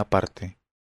ninguna parte.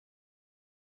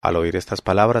 Al oír estas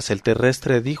palabras, el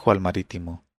terrestre dijo al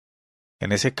marítimo,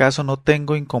 en ese caso no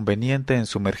tengo inconveniente en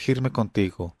sumergirme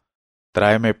contigo.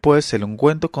 Tráeme, pues, el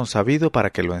ungüento consabido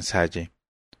para que lo ensaye.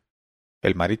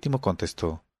 El marítimo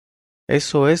contestó,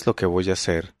 eso es lo que voy a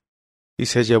hacer. Y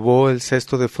se llevó el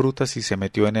cesto de frutas y se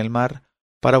metió en el mar,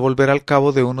 para volver al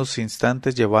cabo de unos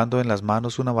instantes llevando en las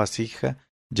manos una vasija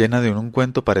llena de un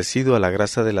ungüento parecido a la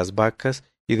grasa de las vacas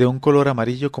y de un color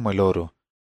amarillo como el oro,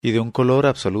 y de un color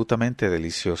absolutamente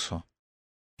delicioso.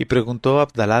 y preguntó a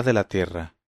Abdalá de la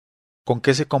tierra, ¿con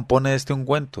qué se compone este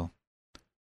ungüento?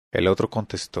 El otro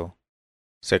contestó,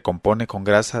 se compone con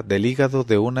grasa del hígado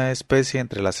de una especie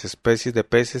entre las especies de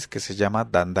peces que se llama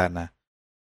dandana.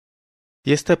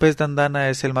 Y este pez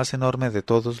dandana es el más enorme de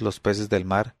todos los peces del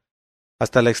mar,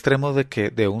 hasta el extremo de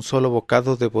que de un solo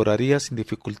bocado devoraría sin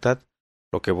dificultad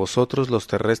lo que vosotros los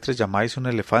terrestres llamáis un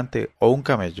elefante o un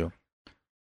camello.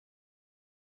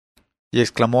 Y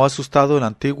exclamó asustado el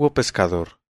antiguo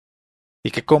pescador, ¿y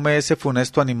qué come ese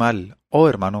funesto animal, oh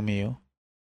hermano mío?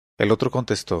 El otro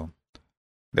contestó,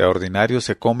 de ordinario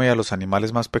se come a los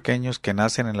animales más pequeños que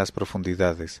nacen en las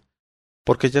profundidades,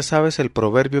 porque ya sabes el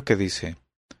proverbio que dice,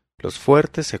 los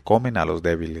fuertes se comen a los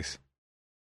débiles.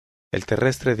 El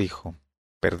terrestre dijo,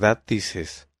 ¿verdad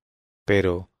dices?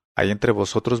 Pero, ¿hay entre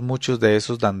vosotros muchos de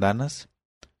esos dandanas?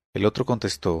 El otro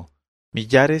contestó,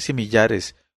 millares y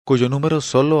millares, cuyo número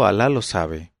solo Alá lo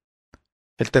sabe.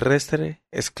 El terrestre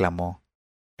exclamó,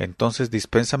 entonces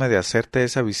dispénsame de hacerte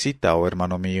esa visita, oh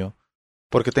hermano mío,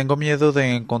 porque tengo miedo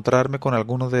de encontrarme con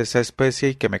alguno de esa especie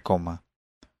y que me coma.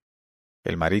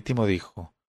 El marítimo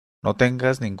dijo, no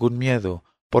tengas ningún miedo,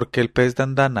 porque el pez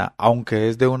dandana, aunque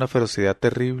es de una ferocidad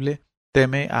terrible,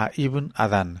 teme a Ibn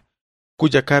Adán,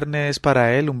 cuya carne es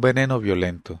para él un veneno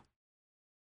violento.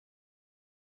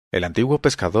 El antiguo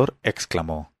pescador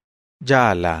exclamó,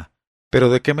 ya Alá, pero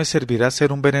 ¿de qué me servirá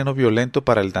ser un veneno violento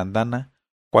para el dandana,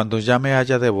 cuando ya me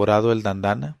haya devorado el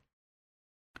dandana?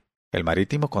 El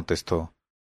marítimo contestó,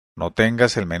 no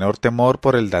tengas el menor temor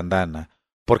por el dandana,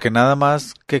 porque nada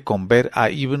más que con ver a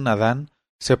Ibn Adán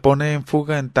se pone en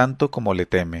fuga en tanto como le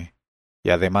teme,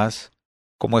 y además,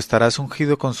 como estarás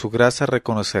ungido con su grasa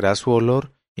reconocerás su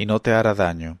olor y no te hará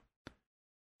daño.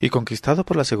 Y conquistado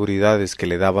por las seguridades que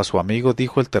le daba su amigo,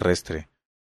 dijo el terrestre,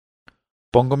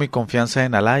 pongo mi confianza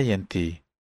en Alá y en ti.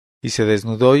 Y se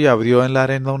desnudó y abrió en la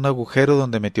arena un agujero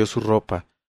donde metió su ropa,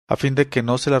 a fin de que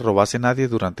no se la robase nadie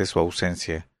durante su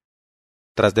ausencia.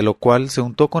 Tras de lo cual se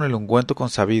untó con el ungüento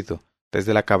consabido,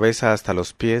 desde la cabeza hasta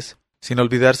los pies, sin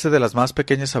olvidarse de las más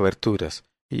pequeñas aberturas,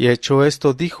 y hecho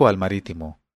esto dijo al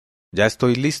marítimo, ya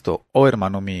estoy listo, oh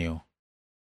hermano mío.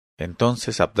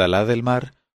 Entonces Abdalá del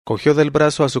mar cogió del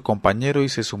brazo a su compañero y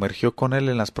se sumergió con él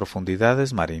en las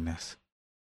profundidades marinas.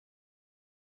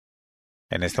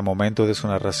 En este momento de su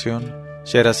narración,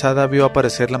 Sherazada vio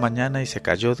aparecer la mañana y se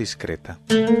calló discreta.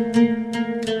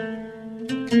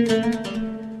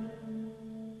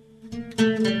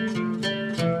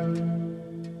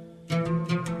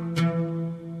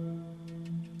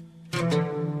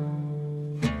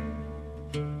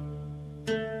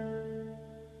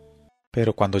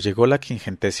 Pero cuando llegó la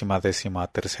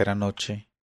 513ª noche,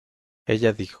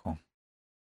 ella dijo,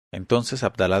 entonces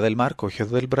Abdalá del mar cogió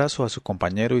del brazo a su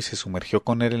compañero y se sumergió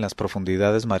con él en las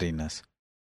profundidades marinas,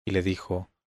 y le dijo,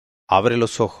 abre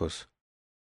los ojos.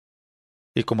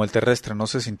 Y como el terrestre no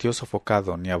se sintió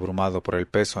sofocado ni abrumado por el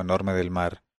peso enorme del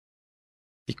mar,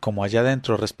 y como allá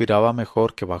dentro respiraba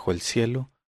mejor que bajo el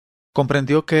cielo,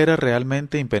 comprendió que era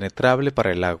realmente impenetrable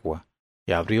para el agua,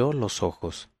 y abrió los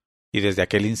ojos, y desde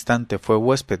aquel instante fue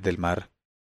huésped del mar,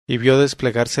 y vio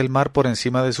desplegarse el mar por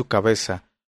encima de su cabeza,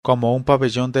 como un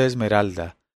pabellón de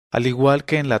esmeralda, al igual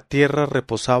que en la tierra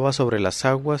reposaba sobre las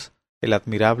aguas el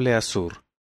admirable azur,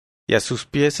 y a sus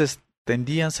pies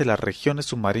extendíanse las regiones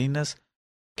submarinas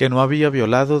que no había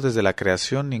violado desde la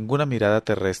creación ninguna mirada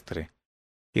terrestre,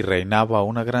 y reinaba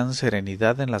una gran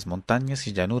serenidad en las montañas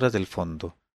y llanuras del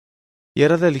fondo, y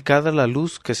era delicada la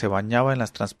luz que se bañaba en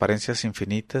las transparencias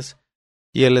infinitas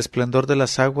y el esplendor de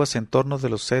las aguas en torno de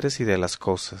los seres y de las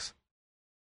cosas.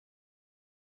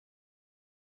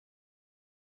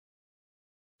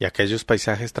 Y aquellos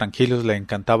paisajes tranquilos le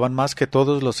encantaban más que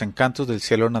todos los encantos del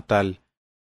cielo natal,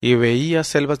 y veía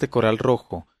selvas de coral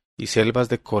rojo, y selvas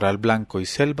de coral blanco, y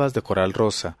selvas de coral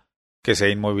rosa, que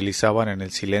se inmovilizaban en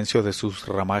el silencio de sus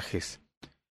ramajes,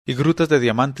 y grutas de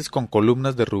diamantes con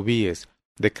columnas de rubíes,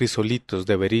 de crisolitos,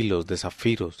 de berilos, de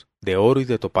zafiros, de oro y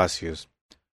de topacios,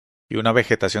 y una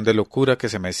vegetación de locura que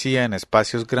se mecía en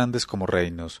espacios grandes como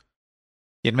reinos,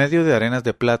 y en medio de arenas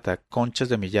de plata, conchas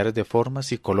de millares de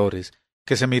formas y colores,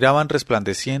 que se miraban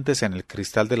resplandecientes en el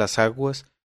cristal de las aguas,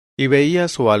 y veía a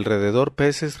su alrededor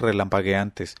peces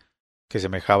relampagueantes, que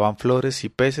semejaban flores, y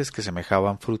peces que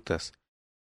semejaban frutas,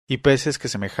 y peces que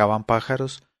semejaban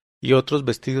pájaros, y otros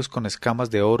vestidos con escamas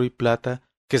de oro y plata,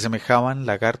 que semejaban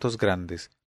lagartos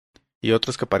grandes, y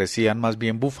otros que parecían más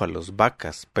bien búfalos,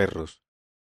 vacas, perros,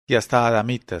 y hasta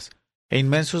adamitas, e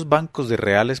inmensos bancos de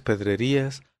reales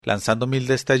pedrerías, lanzando 1000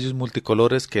 destellos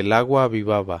multicolores que el agua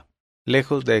avivaba,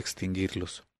 lejos de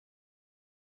extinguirlos.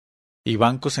 y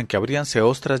bancos en que abríanse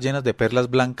ostras llenas de perlas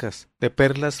blancas, de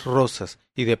perlas rosas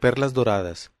y de perlas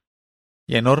doradas,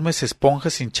 y enormes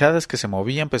esponjas hinchadas que se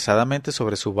movían pesadamente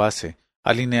sobre su base,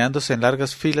 alineándose en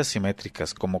largas filas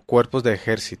simétricas, como cuerpos de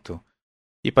ejército,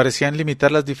 y parecían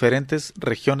limitar las diferentes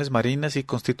regiones marinas y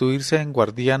constituirse en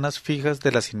guardianas fijas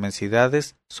de las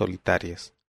inmensidades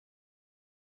solitarias.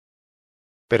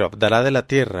 Pero Abdalá de la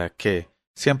Tierra, que,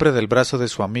 siempre del brazo de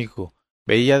su amigo,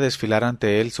 veía desfilar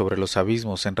ante él sobre los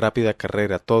abismos en rápida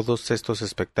carrera todos estos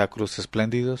espectáculos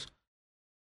espléndidos,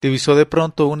 divisó de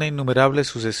pronto una innumerable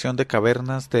sucesión de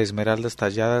cavernas de esmeraldas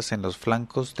talladas en los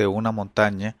flancos de una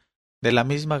montaña de la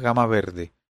misma gama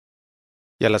verde,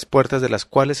 y a las puertas de las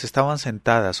cuales estaban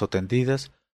sentadas o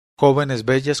tendidas jóvenes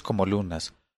bellas como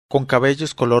lunas, con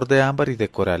cabellos color de ámbar y de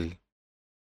coral.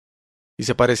 Y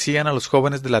se parecían a los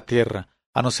jóvenes de la tierra,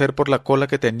 a no ser por la cola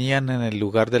que tenían en el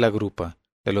lugar de la grupa,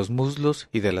 de los muslos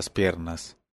y de las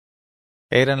piernas.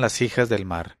 Eran las hijas del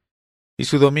mar, y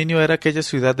su dominio era aquella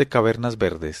ciudad de cavernas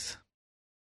verdes.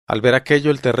 Al ver aquello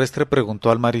el terrestre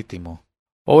preguntó al marítimo: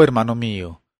 «Oh, hermano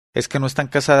mío, ¿es que no están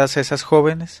casadas esas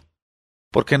jóvenes?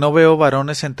 Porque no veo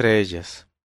varones entre ellas».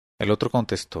 El otro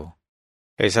contestó: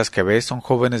 «Esas que ves son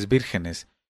jóvenes vírgenes,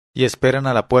 y esperan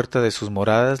a la puerta de sus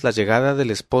moradas la llegada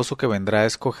del esposo que vendrá a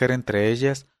escoger entre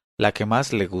ellas la que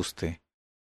más le guste».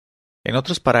 En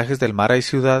otros parajes del mar hay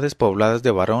ciudades pobladas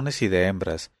de varones y de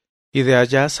hembras, y de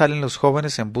allá salen los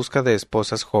jóvenes en busca de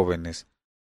esposas jóvenes,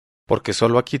 porque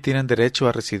sólo aquí tienen derecho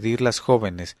a residir las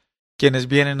jóvenes, quienes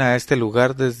vienen a este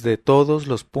lugar desde todos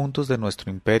los puntos de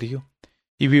nuestro imperio,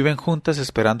 y viven juntas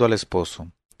esperando al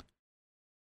esposo.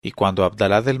 Y cuando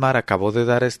Abdalá del Mar acabó de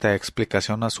dar esta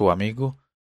explicación a su amigo,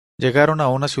 llegaron a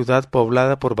una ciudad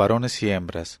poblada por varones y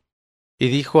hembras, y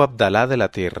dijo Abdalá de la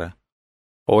Tierra: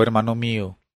 «Oh hermano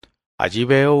mío, allí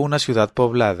veo una ciudad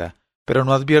poblada, pero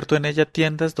no advierto en ella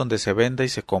tiendas donde se venda y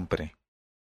se compre.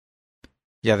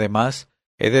 Y además,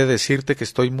 he de decirte que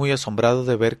estoy muy asombrado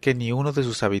de ver que ni uno de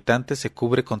sus habitantes se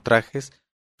cubre con trajes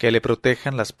que le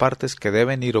protejan las partes que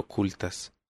deben ir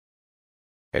ocultas».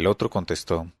 El otro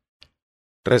contestó: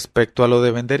 «Respecto a lo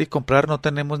de vender y comprar no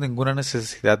tenemos ninguna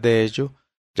necesidad de ello,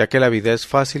 ya que la vida es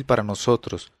fácil para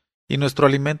nosotros, y nuestro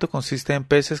alimento consiste en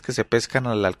peces que se pescan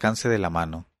al alcance de la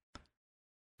mano.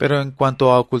 Pero en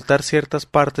cuanto a ocultar ciertas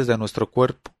partes de nuestro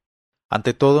cuerpo,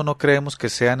 ante todo no creemos que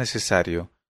sea necesario,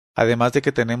 además de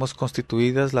que tenemos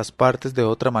constituidas las partes de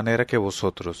otra manera que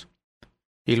vosotros.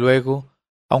 Y luego,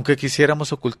 aunque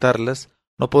quisiéramos ocultarlas,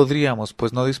 no podríamos,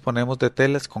 pues no disponemos de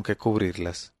telas con que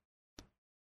cubrirlas».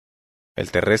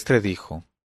 El terrestre dijo: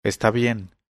 «Está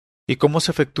bien. ¿Y cómo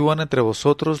se efectúan entre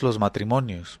vosotros los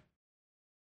matrimonios?».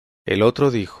 El otro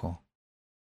dijo: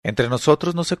 «Entre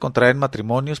nosotros no se contraen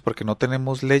matrimonios porque no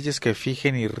tenemos leyes que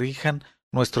fijen y rijan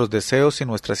nuestros deseos y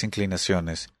nuestras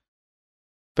inclinaciones.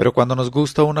 Pero cuando nos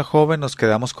gusta una joven nos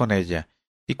quedamos con ella,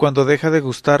 y cuando deja de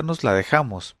gustarnos la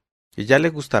dejamos, y ya le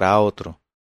gustará a otro.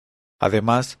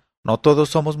 Además, no todos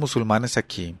somos musulmanes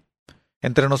aquí.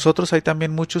 Entre nosotros hay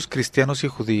también muchos cristianos y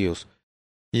judíos,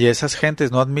 y esas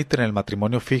gentes no admiten el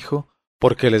matrimonio fijo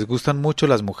porque les gustan mucho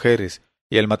las mujeres,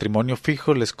 y el matrimonio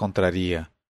fijo les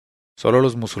contraría. Solo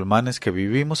los musulmanes que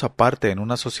vivimos aparte en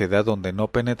una sociedad donde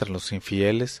no penetran los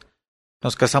infieles,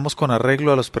 nos casamos con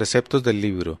arreglo a los preceptos del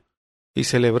libro, y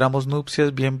celebramos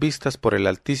nupcias bien vistas por el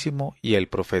Altísimo y el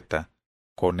Profeta,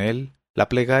 con él la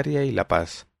plegaria y la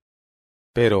paz.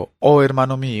 Pero, oh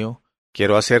hermano mío,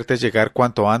 quiero hacerte llegar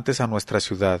cuanto antes a nuestra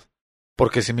ciudad,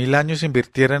 porque si 1000 años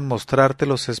invirtiera en mostrarte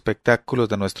los espectáculos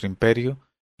de nuestro imperio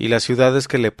y las ciudades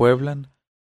que le pueblan,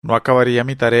 no acabaría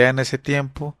mi tarea en ese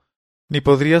tiempo, ni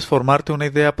podrías formarte una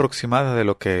idea aproximada de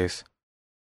lo que es».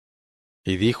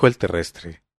 Y dijo el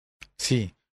terrestre: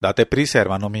 «Sí, date prisa,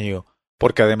 hermano mío,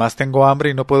 porque además tengo hambre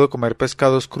y no puedo comer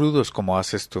pescados crudos como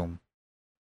haces tú».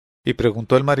 Y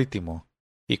preguntó el marítimo: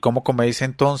 «¿Y cómo coméis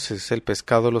entonces el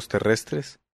pescado los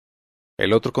terrestres?».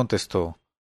 El otro contestó: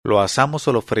 «Lo asamos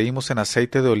o lo freímos en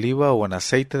aceite de oliva o en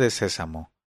aceite de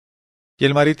sésamo». Y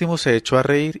el marítimo se echó a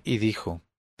reír y dijo: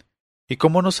 «¿Y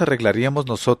cómo nos arreglaríamos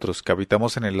nosotros, que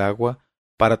habitamos en el agua,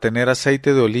 para tener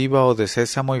aceite de oliva o de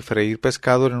sésamo y freír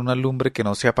pescado en una lumbre que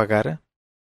no se apagara?».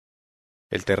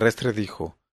 El terrestre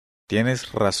dijo: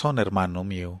 «Tienes razón, hermano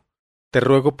mío. Te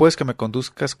ruego pues que me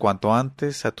conduzcas cuanto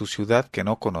antes a tu ciudad que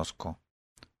no conozco».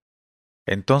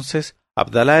 Entonces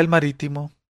Abdalá el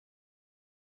marítimo.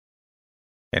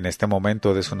 En este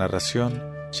momento de su narración,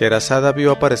 Sherazada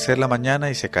vio aparecer la mañana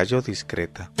y se calló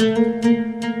discreta.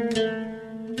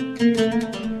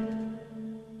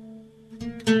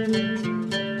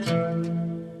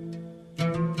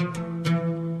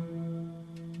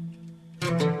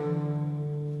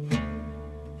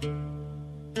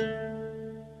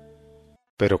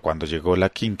 Pero cuando llegó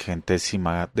la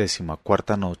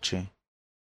 514ª noche,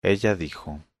 ella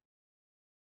dijo: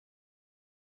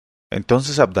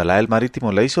 Entonces Abdalá el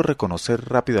Marítimo le hizo reconocer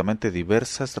rápidamente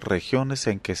diversas regiones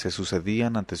en que se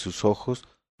sucedían ante sus ojos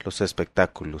los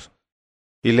espectáculos,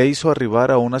 y le hizo arribar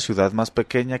a una ciudad más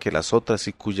pequeña que las otras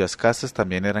y cuyas casas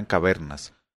también eran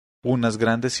cavernas, unas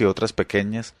grandes y otras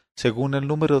pequeñas, según el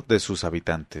número de sus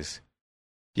habitantes.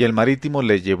 Y el Marítimo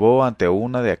le llevó ante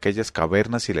una de aquellas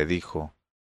cavernas y le dijo: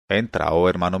 Entra, oh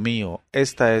hermano mío,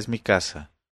 esta es mi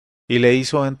casa. Y le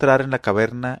hizo entrar en la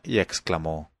caverna y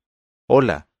exclamó: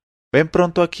 Hola, ven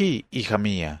pronto aquí, hija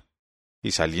mía.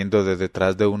 Y saliendo de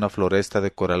detrás de una floresta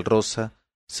de coral rosa,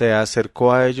 se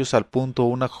acercó a ellos al punto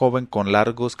una joven con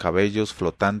largos cabellos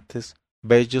flotantes,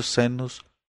 bellos senos,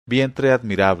 vientre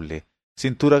admirable,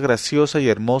 cintura graciosa y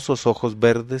hermosos ojos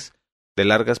verdes, de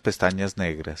largas pestañas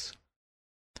negras.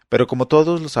 Pero como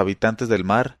todos los habitantes del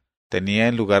mar, tenía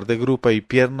en lugar de grupa y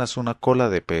piernas una cola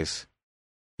de pez,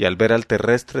 y al ver al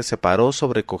terrestre se paró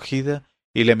sobrecogida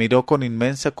y le miró con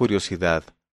inmensa curiosidad.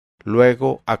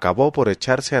 Luego acabó por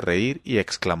echarse a reír y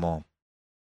exclamó: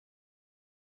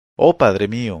 Oh padre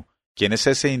mío, ¿quién es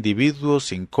ese individuo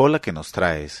sin cola que nos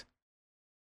traes?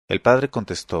 El padre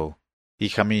contestó: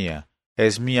 Hija mía,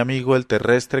 es mi amigo el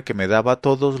terrestre que me daba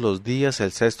todos los días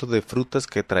el cesto de frutas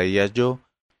que traía yo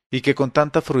y que con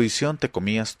tanta fruición te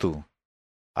comías tú.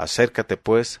 Acércate,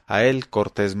 pues, a él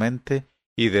cortésmente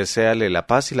y deséale la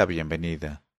paz y la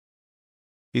bienvenida.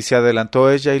 Y se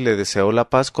adelantó ella y le deseó la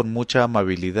paz con mucha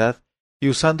amabilidad y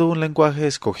usando un lenguaje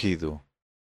escogido.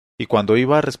 Y cuando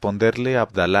iba a responderle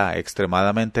Abdalá,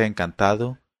 extremadamente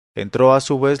encantado, entró a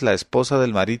su vez la esposa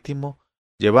del Marítimo,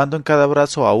 llevando en cada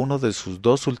brazo a uno de sus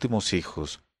dos últimos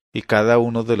hijos, y cada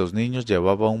uno de los niños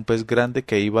llevaba un pez grande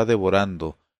que iba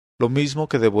devorando, lo mismo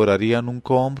que devorarían un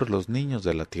cohombro los niños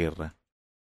de la tierra.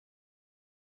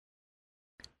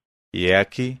 Y he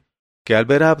aquí que al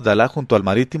ver a Abdalá junto al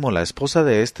Marítimo, la esposa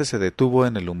de éste se detuvo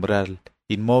en el umbral,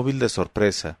 inmóvil de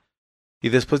sorpresa, y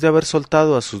después de haber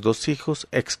soltado a sus dos hijos,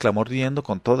 exclamó riendo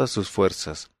con todas sus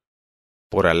fuerzas: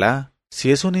 Por Alá,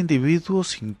 si es un individuo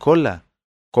sin cola,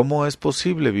 ¿cómo es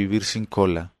posible vivir sin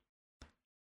cola?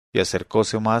 Y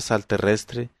acercóse más al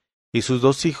terrestre, y sus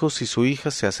dos hijos y su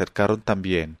hija se acercaron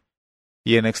también,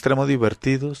 y en extremo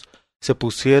divertidos, se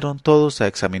pusieron todos a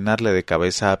examinarle de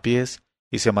cabeza a pies,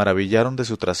 y se maravillaron de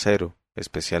su trasero,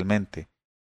 especialmente.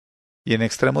 Y en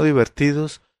extremo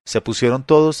divertidos, se pusieron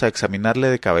todos a examinarle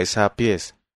de cabeza a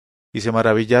pies, y se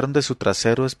maravillaron de su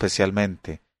trasero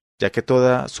especialmente, ya que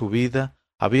toda su vida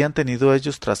habían tenido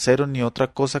ellos trasero ni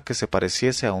otra cosa que se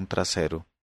pareciese a un trasero.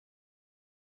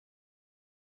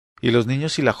 Y los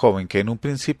niños y la joven, que en un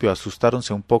principio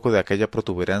asustáronse un poco de aquella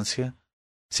protuberancia,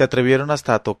 se atrevieron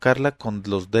hasta a tocarla con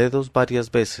los dedos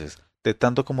varias veces, de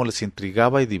tanto como les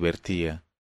intrigaba y divertía,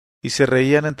 y se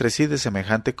reían entre sí de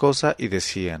semejante cosa y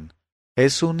decían: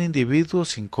 Es un individuo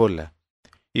sin cola,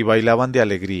 y bailaban de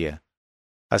alegría.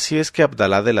 Así es que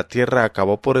Abdalá de la Tierra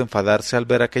acabó por enfadarse al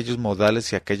ver aquellos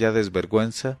modales y aquella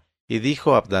desvergüenza, y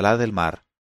dijo a Abdalá del Mar: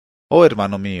 Oh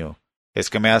hermano mío, ¿es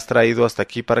que me has traído hasta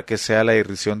aquí para que sea la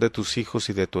irrisión de tus hijos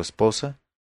y de tu esposa?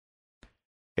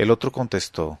 El otro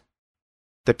contestó: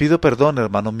 Te pido perdón,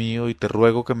 hermano mío, y te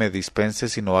ruego que me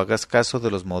dispenses y no hagas caso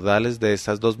de los modales de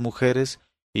estas dos mujeres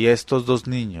y estos dos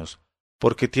niños,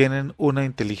 porque tienen una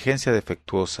inteligencia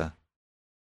defectuosa.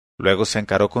 Luego se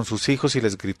encaró con sus hijos y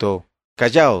les gritó: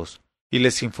 Callaos, y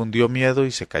les infundió miedo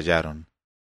y se callaron.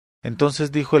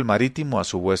 Entonces dijo el Marítimo a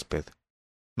su huésped: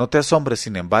 No te asombres,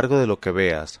 sin embargo, de lo que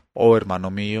veas, oh hermano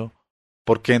mío,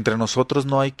 porque entre nosotros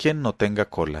no hay quien no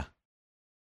tenga cola.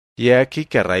 Y he aquí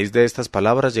que a raíz de estas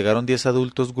palabras llegaron 10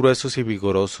 adultos gruesos y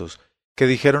vigorosos, que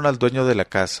dijeron al dueño de la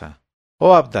casa: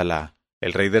 Oh Abdalá,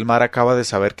 el rey del mar acaba de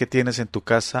saber que tienes en tu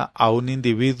casa a un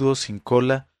individuo sin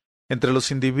cola entre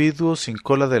los individuos sin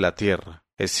cola de la tierra,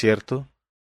 ¿es cierto?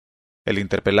 El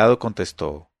interpelado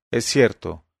contestó: Es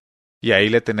cierto, y ahí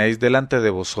le tenéis delante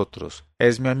de vosotros,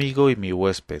 es mi amigo y mi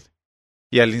huésped,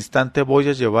 y al instante voy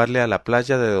a llevarle a la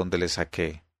playa de donde le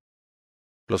saqué.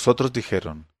 Los otros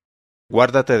dijeron: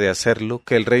 Guárdate de hacerlo,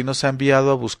 que el rey nos ha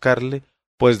enviado a buscarle,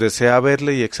 pues desea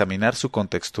verle y examinar su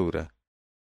contextura.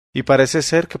 Y parece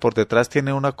ser que por detrás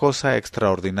tiene una cosa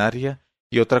extraordinaria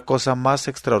y otra cosa más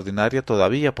extraordinaria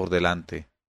todavía por delante.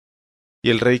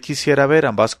 Y el rey quisiera ver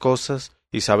ambas cosas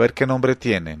y saber qué nombre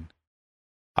tienen.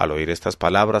 Al oír estas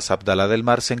palabras, Abdalá del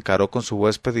Mar se encaró con su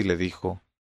huésped y le dijo: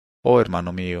 Oh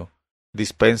hermano mío,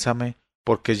 dispénsame,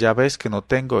 porque ya ves que no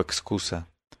tengo excusa.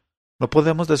 No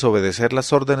podemos desobedecer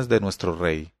las órdenes de nuestro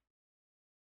rey.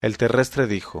 El terrestre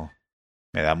dijo: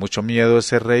 Me da mucho miedo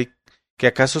ese rey ¿Que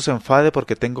acaso se enfade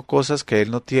porque tengo cosas que él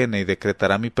no tiene y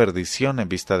decretará mi perdición en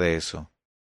vista de eso?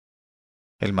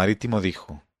 El marítimo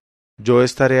dijo: Yo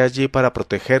estaré allí para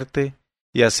protegerte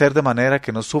y hacer de manera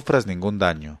que no sufras ningún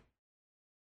daño.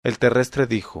 El terrestre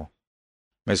dijo: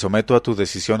 Me someto a tu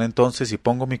decisión entonces y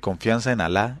pongo mi confianza en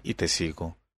Alá y te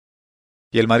sigo.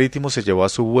 Y el marítimo se llevó a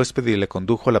su huésped y le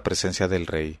condujo a la presencia del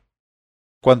rey.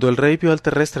 Cuando el rey vio al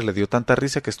terrestre le dio tanta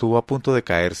risa que estuvo a punto de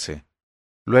caerse.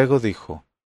 Luego dijo: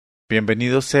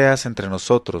 Bienvenido seas entre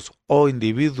nosotros, oh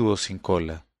individuo sin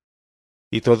cola.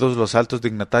 Y todos los altos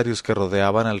dignatarios que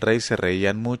rodeaban al rey se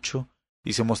reían mucho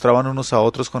y se mostraban unos a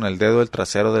otros con el dedo el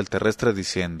trasero del terrestre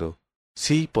diciendo: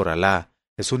 Sí, por Alá,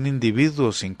 es un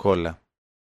individuo sin cola.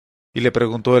 Y le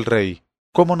preguntó el rey: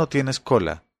 ¿Cómo no tienes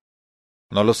cola?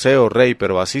 No lo sé, oh rey,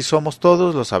 pero así somos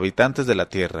todos los habitantes de la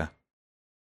tierra.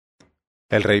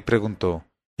 El rey preguntó: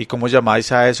 ¿Y cómo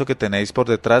llamáis a eso que tenéis por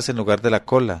detrás en lugar de la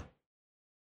cola?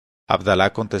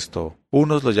 Abdalá contestó: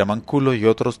 Unos lo llaman culo y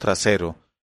otros trasero,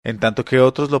 en tanto que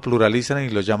otros lo pluralizan y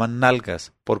lo llaman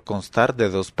nalgas, por constar de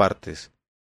dos partes.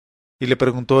 Y le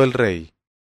preguntó el rey: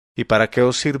 ¿Y para qué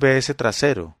os sirve ese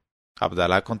trasero?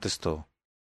 Abdalá contestó: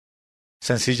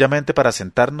 Sencillamente para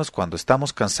sentarnos cuando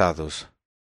estamos cansados.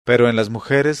 Pero en las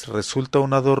mujeres resulta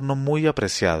un adorno muy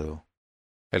apreciado.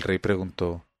 El rey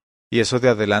preguntó: ¿Y eso de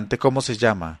adelante cómo se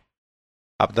llama?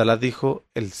 Abdalá dijo: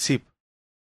 el zib.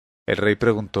 El rey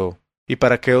preguntó: ¿Y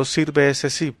para qué os sirve ese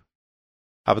zib?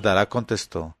 Abdalá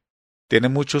contestó: Tiene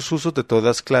muchos usos de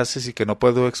todas clases y que no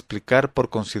puedo explicar por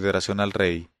consideración al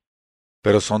rey.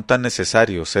 Pero son tan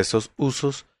necesarios esos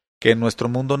usos que en nuestro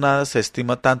mundo nada se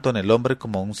estima tanto en el hombre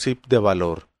como un zib de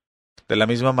valor, de la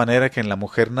misma manera que en la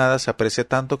mujer nada se aprecia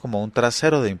tanto como un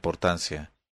trasero de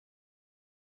importancia.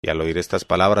 Y al oír estas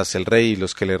palabras el rey y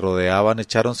los que le rodeaban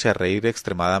echáronse a reír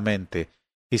extremadamente,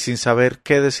 y sin saber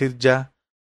qué decir ya,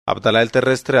 Abdalá el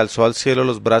terrestre alzó al cielo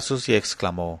los brazos y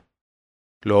exclamó: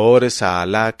 Loores a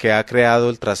Alá que ha creado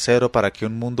el trasero para que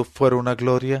un mundo fuera una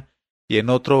gloria y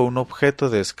en otro un objeto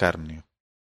de escarnio.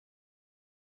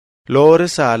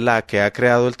 Loores a Alá que ha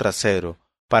creado el trasero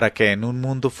para que en un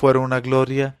mundo fuera una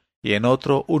gloria y en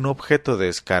otro un objeto de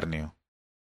escarnio.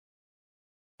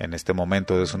 En este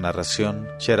momento de su narración,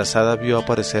 Sherazada vio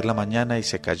aparecer la mañana y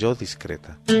se calló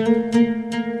discreta.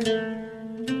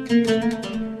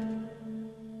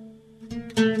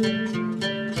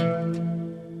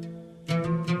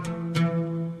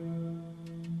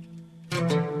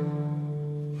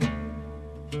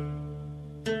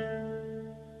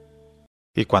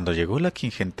 Y cuando llegó la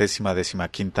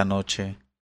 515ª noche,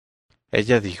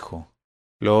 ella dijo: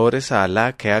 Loores a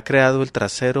Alá que ha creado el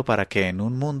trasero para que en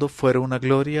un mundo fuera una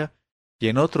gloria y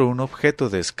en otro un objeto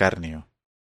de escarnio.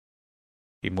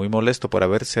 Y muy molesto por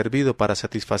haber servido para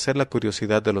satisfacer la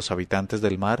curiosidad de los habitantes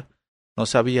del mar, no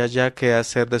sabía ya qué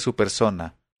hacer de su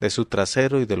persona, de su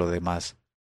trasero y de lo demás.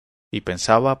 Y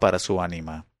pensaba para su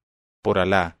ánima: Por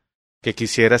Alá, que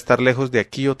quisiera estar lejos de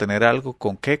aquí o tener algo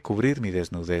con qué cubrir mi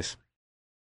desnudez.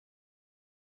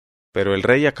 Pero el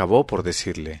rey acabó por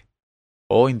decirle: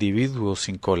 Oh individuo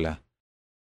sin cola,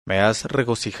 me has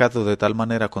regocijado de tal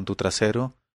manera con tu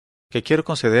trasero, que quiero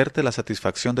concederte la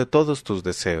satisfacción de todos tus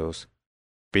deseos.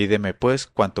 Pídeme, pues,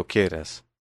 cuanto quieras.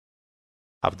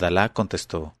 Abdalá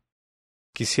contestó: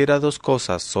 Quisiera dos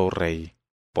cosas, oh rey: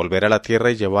 volver a la tierra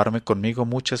y llevarme conmigo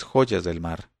muchas joyas del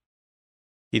mar.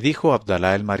 Y dijo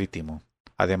Abdalá el marítimo: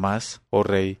 Además, oh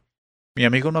rey, mi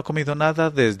amigo no ha comido nada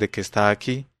desde que está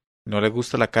aquí, y no le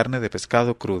gusta la carne de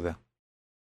pescado cruda.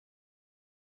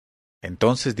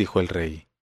 Entonces dijo el rey: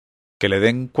 Que le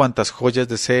den cuantas joyas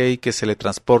desee y que se le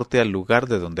transporte al lugar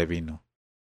de donde vino.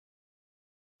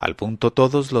 Al punto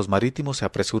todos los marítimos se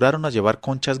apresuraron a llevar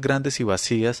conchas grandes y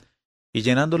vacías, y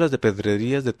llenándolas de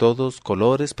pedrerías de todos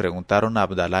colores preguntaron a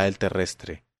Abdalá el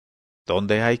terrestre: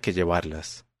 ¿Dónde hay que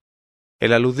llevarlas?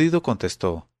 El aludido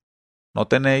contestó: No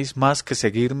tenéis más que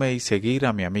seguirme y seguir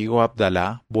a mi amigo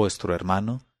Abdalá, vuestro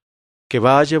hermano, que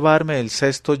va a llevarme el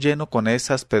cesto lleno con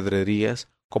esas pedrerías,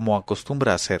 como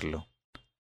acostumbra hacerlo.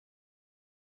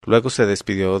 Luego se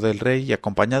despidió del rey y,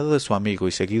 acompañado de su amigo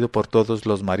y seguido por todos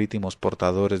los marítimos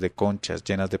portadores de conchas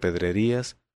llenas de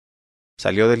pedrerías,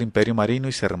 salió del imperio marino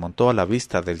y se remontó a la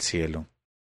vista del cielo.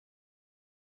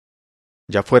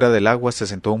 Ya fuera del agua se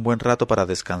sentó un buen rato para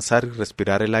descansar y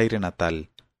respirar el aire natal,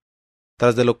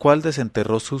 tras de lo cual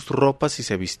desenterró sus ropas y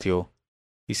se vistió,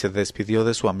 y se despidió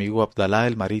de su amigo Abdalá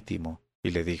el marítimo, y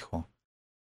le dijo: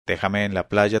 Déjame en la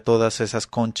playa todas esas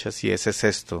conchas y ese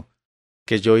cesto,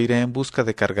 que yo iré en busca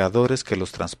de cargadores que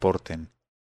los transporten.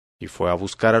 Y fue a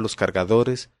buscar a los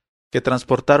cargadores, que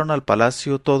transportaron al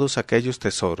palacio todos aquellos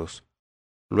tesoros.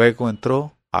 Luego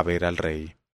entró a ver al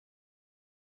rey.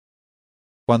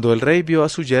 Cuando el rey vio a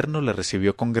su yerno, le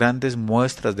recibió con grandes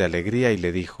muestras de alegría y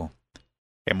le dijo: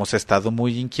 «Hemos estado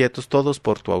muy inquietos todos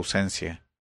por tu ausencia».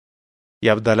 Y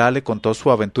Abdalá le contó su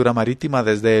aventura marítima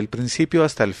desde el principio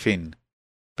hasta el fin,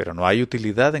 pero no hay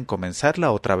utilidad en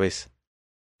comenzarla otra vez,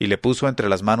 y le puso entre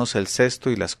las manos el cesto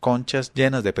y las conchas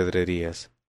llenas de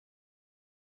pedrerías.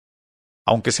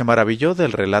 Aunque se maravilló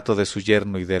del relato de su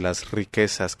yerno y de las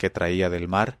riquezas que traía del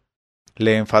mar,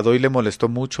 le enfadó y le molestó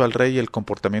mucho al rey el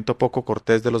comportamiento poco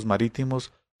cortés de los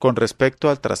marítimos con respecto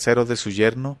al trasero de su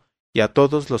yerno y a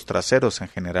todos los traseros en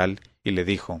general, y le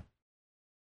dijo: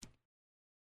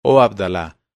 «Oh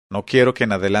Abdalá, no quiero que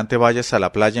en adelante vayas a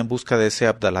la playa en busca de ese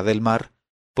Abdalá del mar,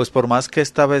 pues por más que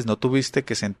esta vez no tuviste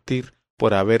que sentir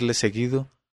por haberle seguido,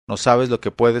 no sabes lo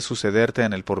que puede sucederte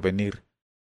en el porvenir,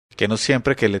 que no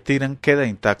siempre que le tiran queda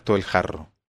intacto el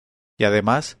jarro. Y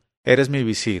además, eres mi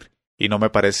visir, y no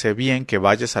me parece bien que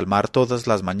vayas al mar todas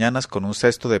las mañanas con un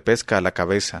cesto de pesca a la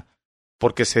cabeza,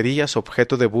 porque serías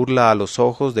objeto de burla a los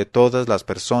ojos de todas las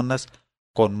personas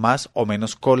con más o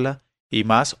menos cola y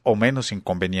más o menos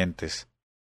inconvenientes.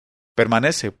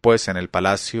 Permanece, pues, en el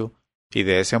palacio, y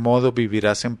de ese modo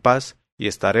vivirás en paz y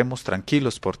estaremos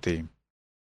tranquilos por ti».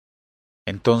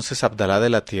 Entonces Abdalá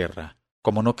de la Tierra,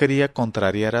 como no quería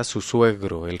contrariar a su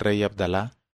suegro el rey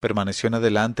Abdalá, permaneció en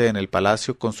adelante en el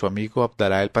palacio con su amigo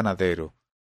Abdalá el panadero,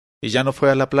 y ya no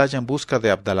fue a la playa en busca de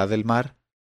Abdalá del mar,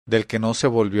 del que no se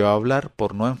volvió a hablar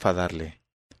por no enfadarle.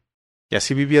 Y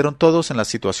así vivieron todos en la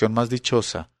situación más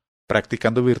dichosa,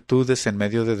 practicando virtudes en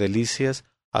medio de delicias,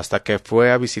 hasta que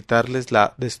fue a visitarles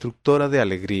la destructora de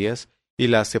alegrías y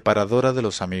la separadora de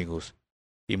los amigos,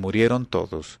 y murieron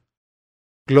todos.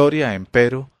 Gloria,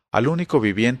 empero, al único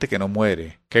viviente que no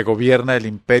muere, que gobierna el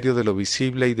imperio de lo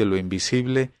visible y de lo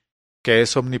invisible, que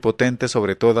es omnipotente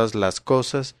sobre todas las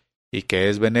cosas y que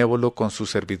es benévolo con sus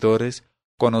servidores,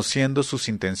 conociendo sus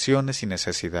intenciones y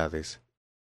necesidades.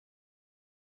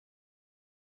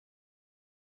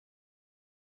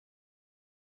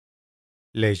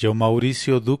 Leyó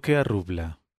Mauricio Duque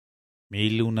Arrubla.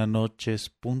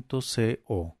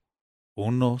 1001noches.co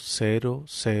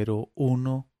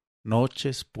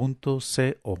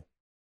 1001noches.co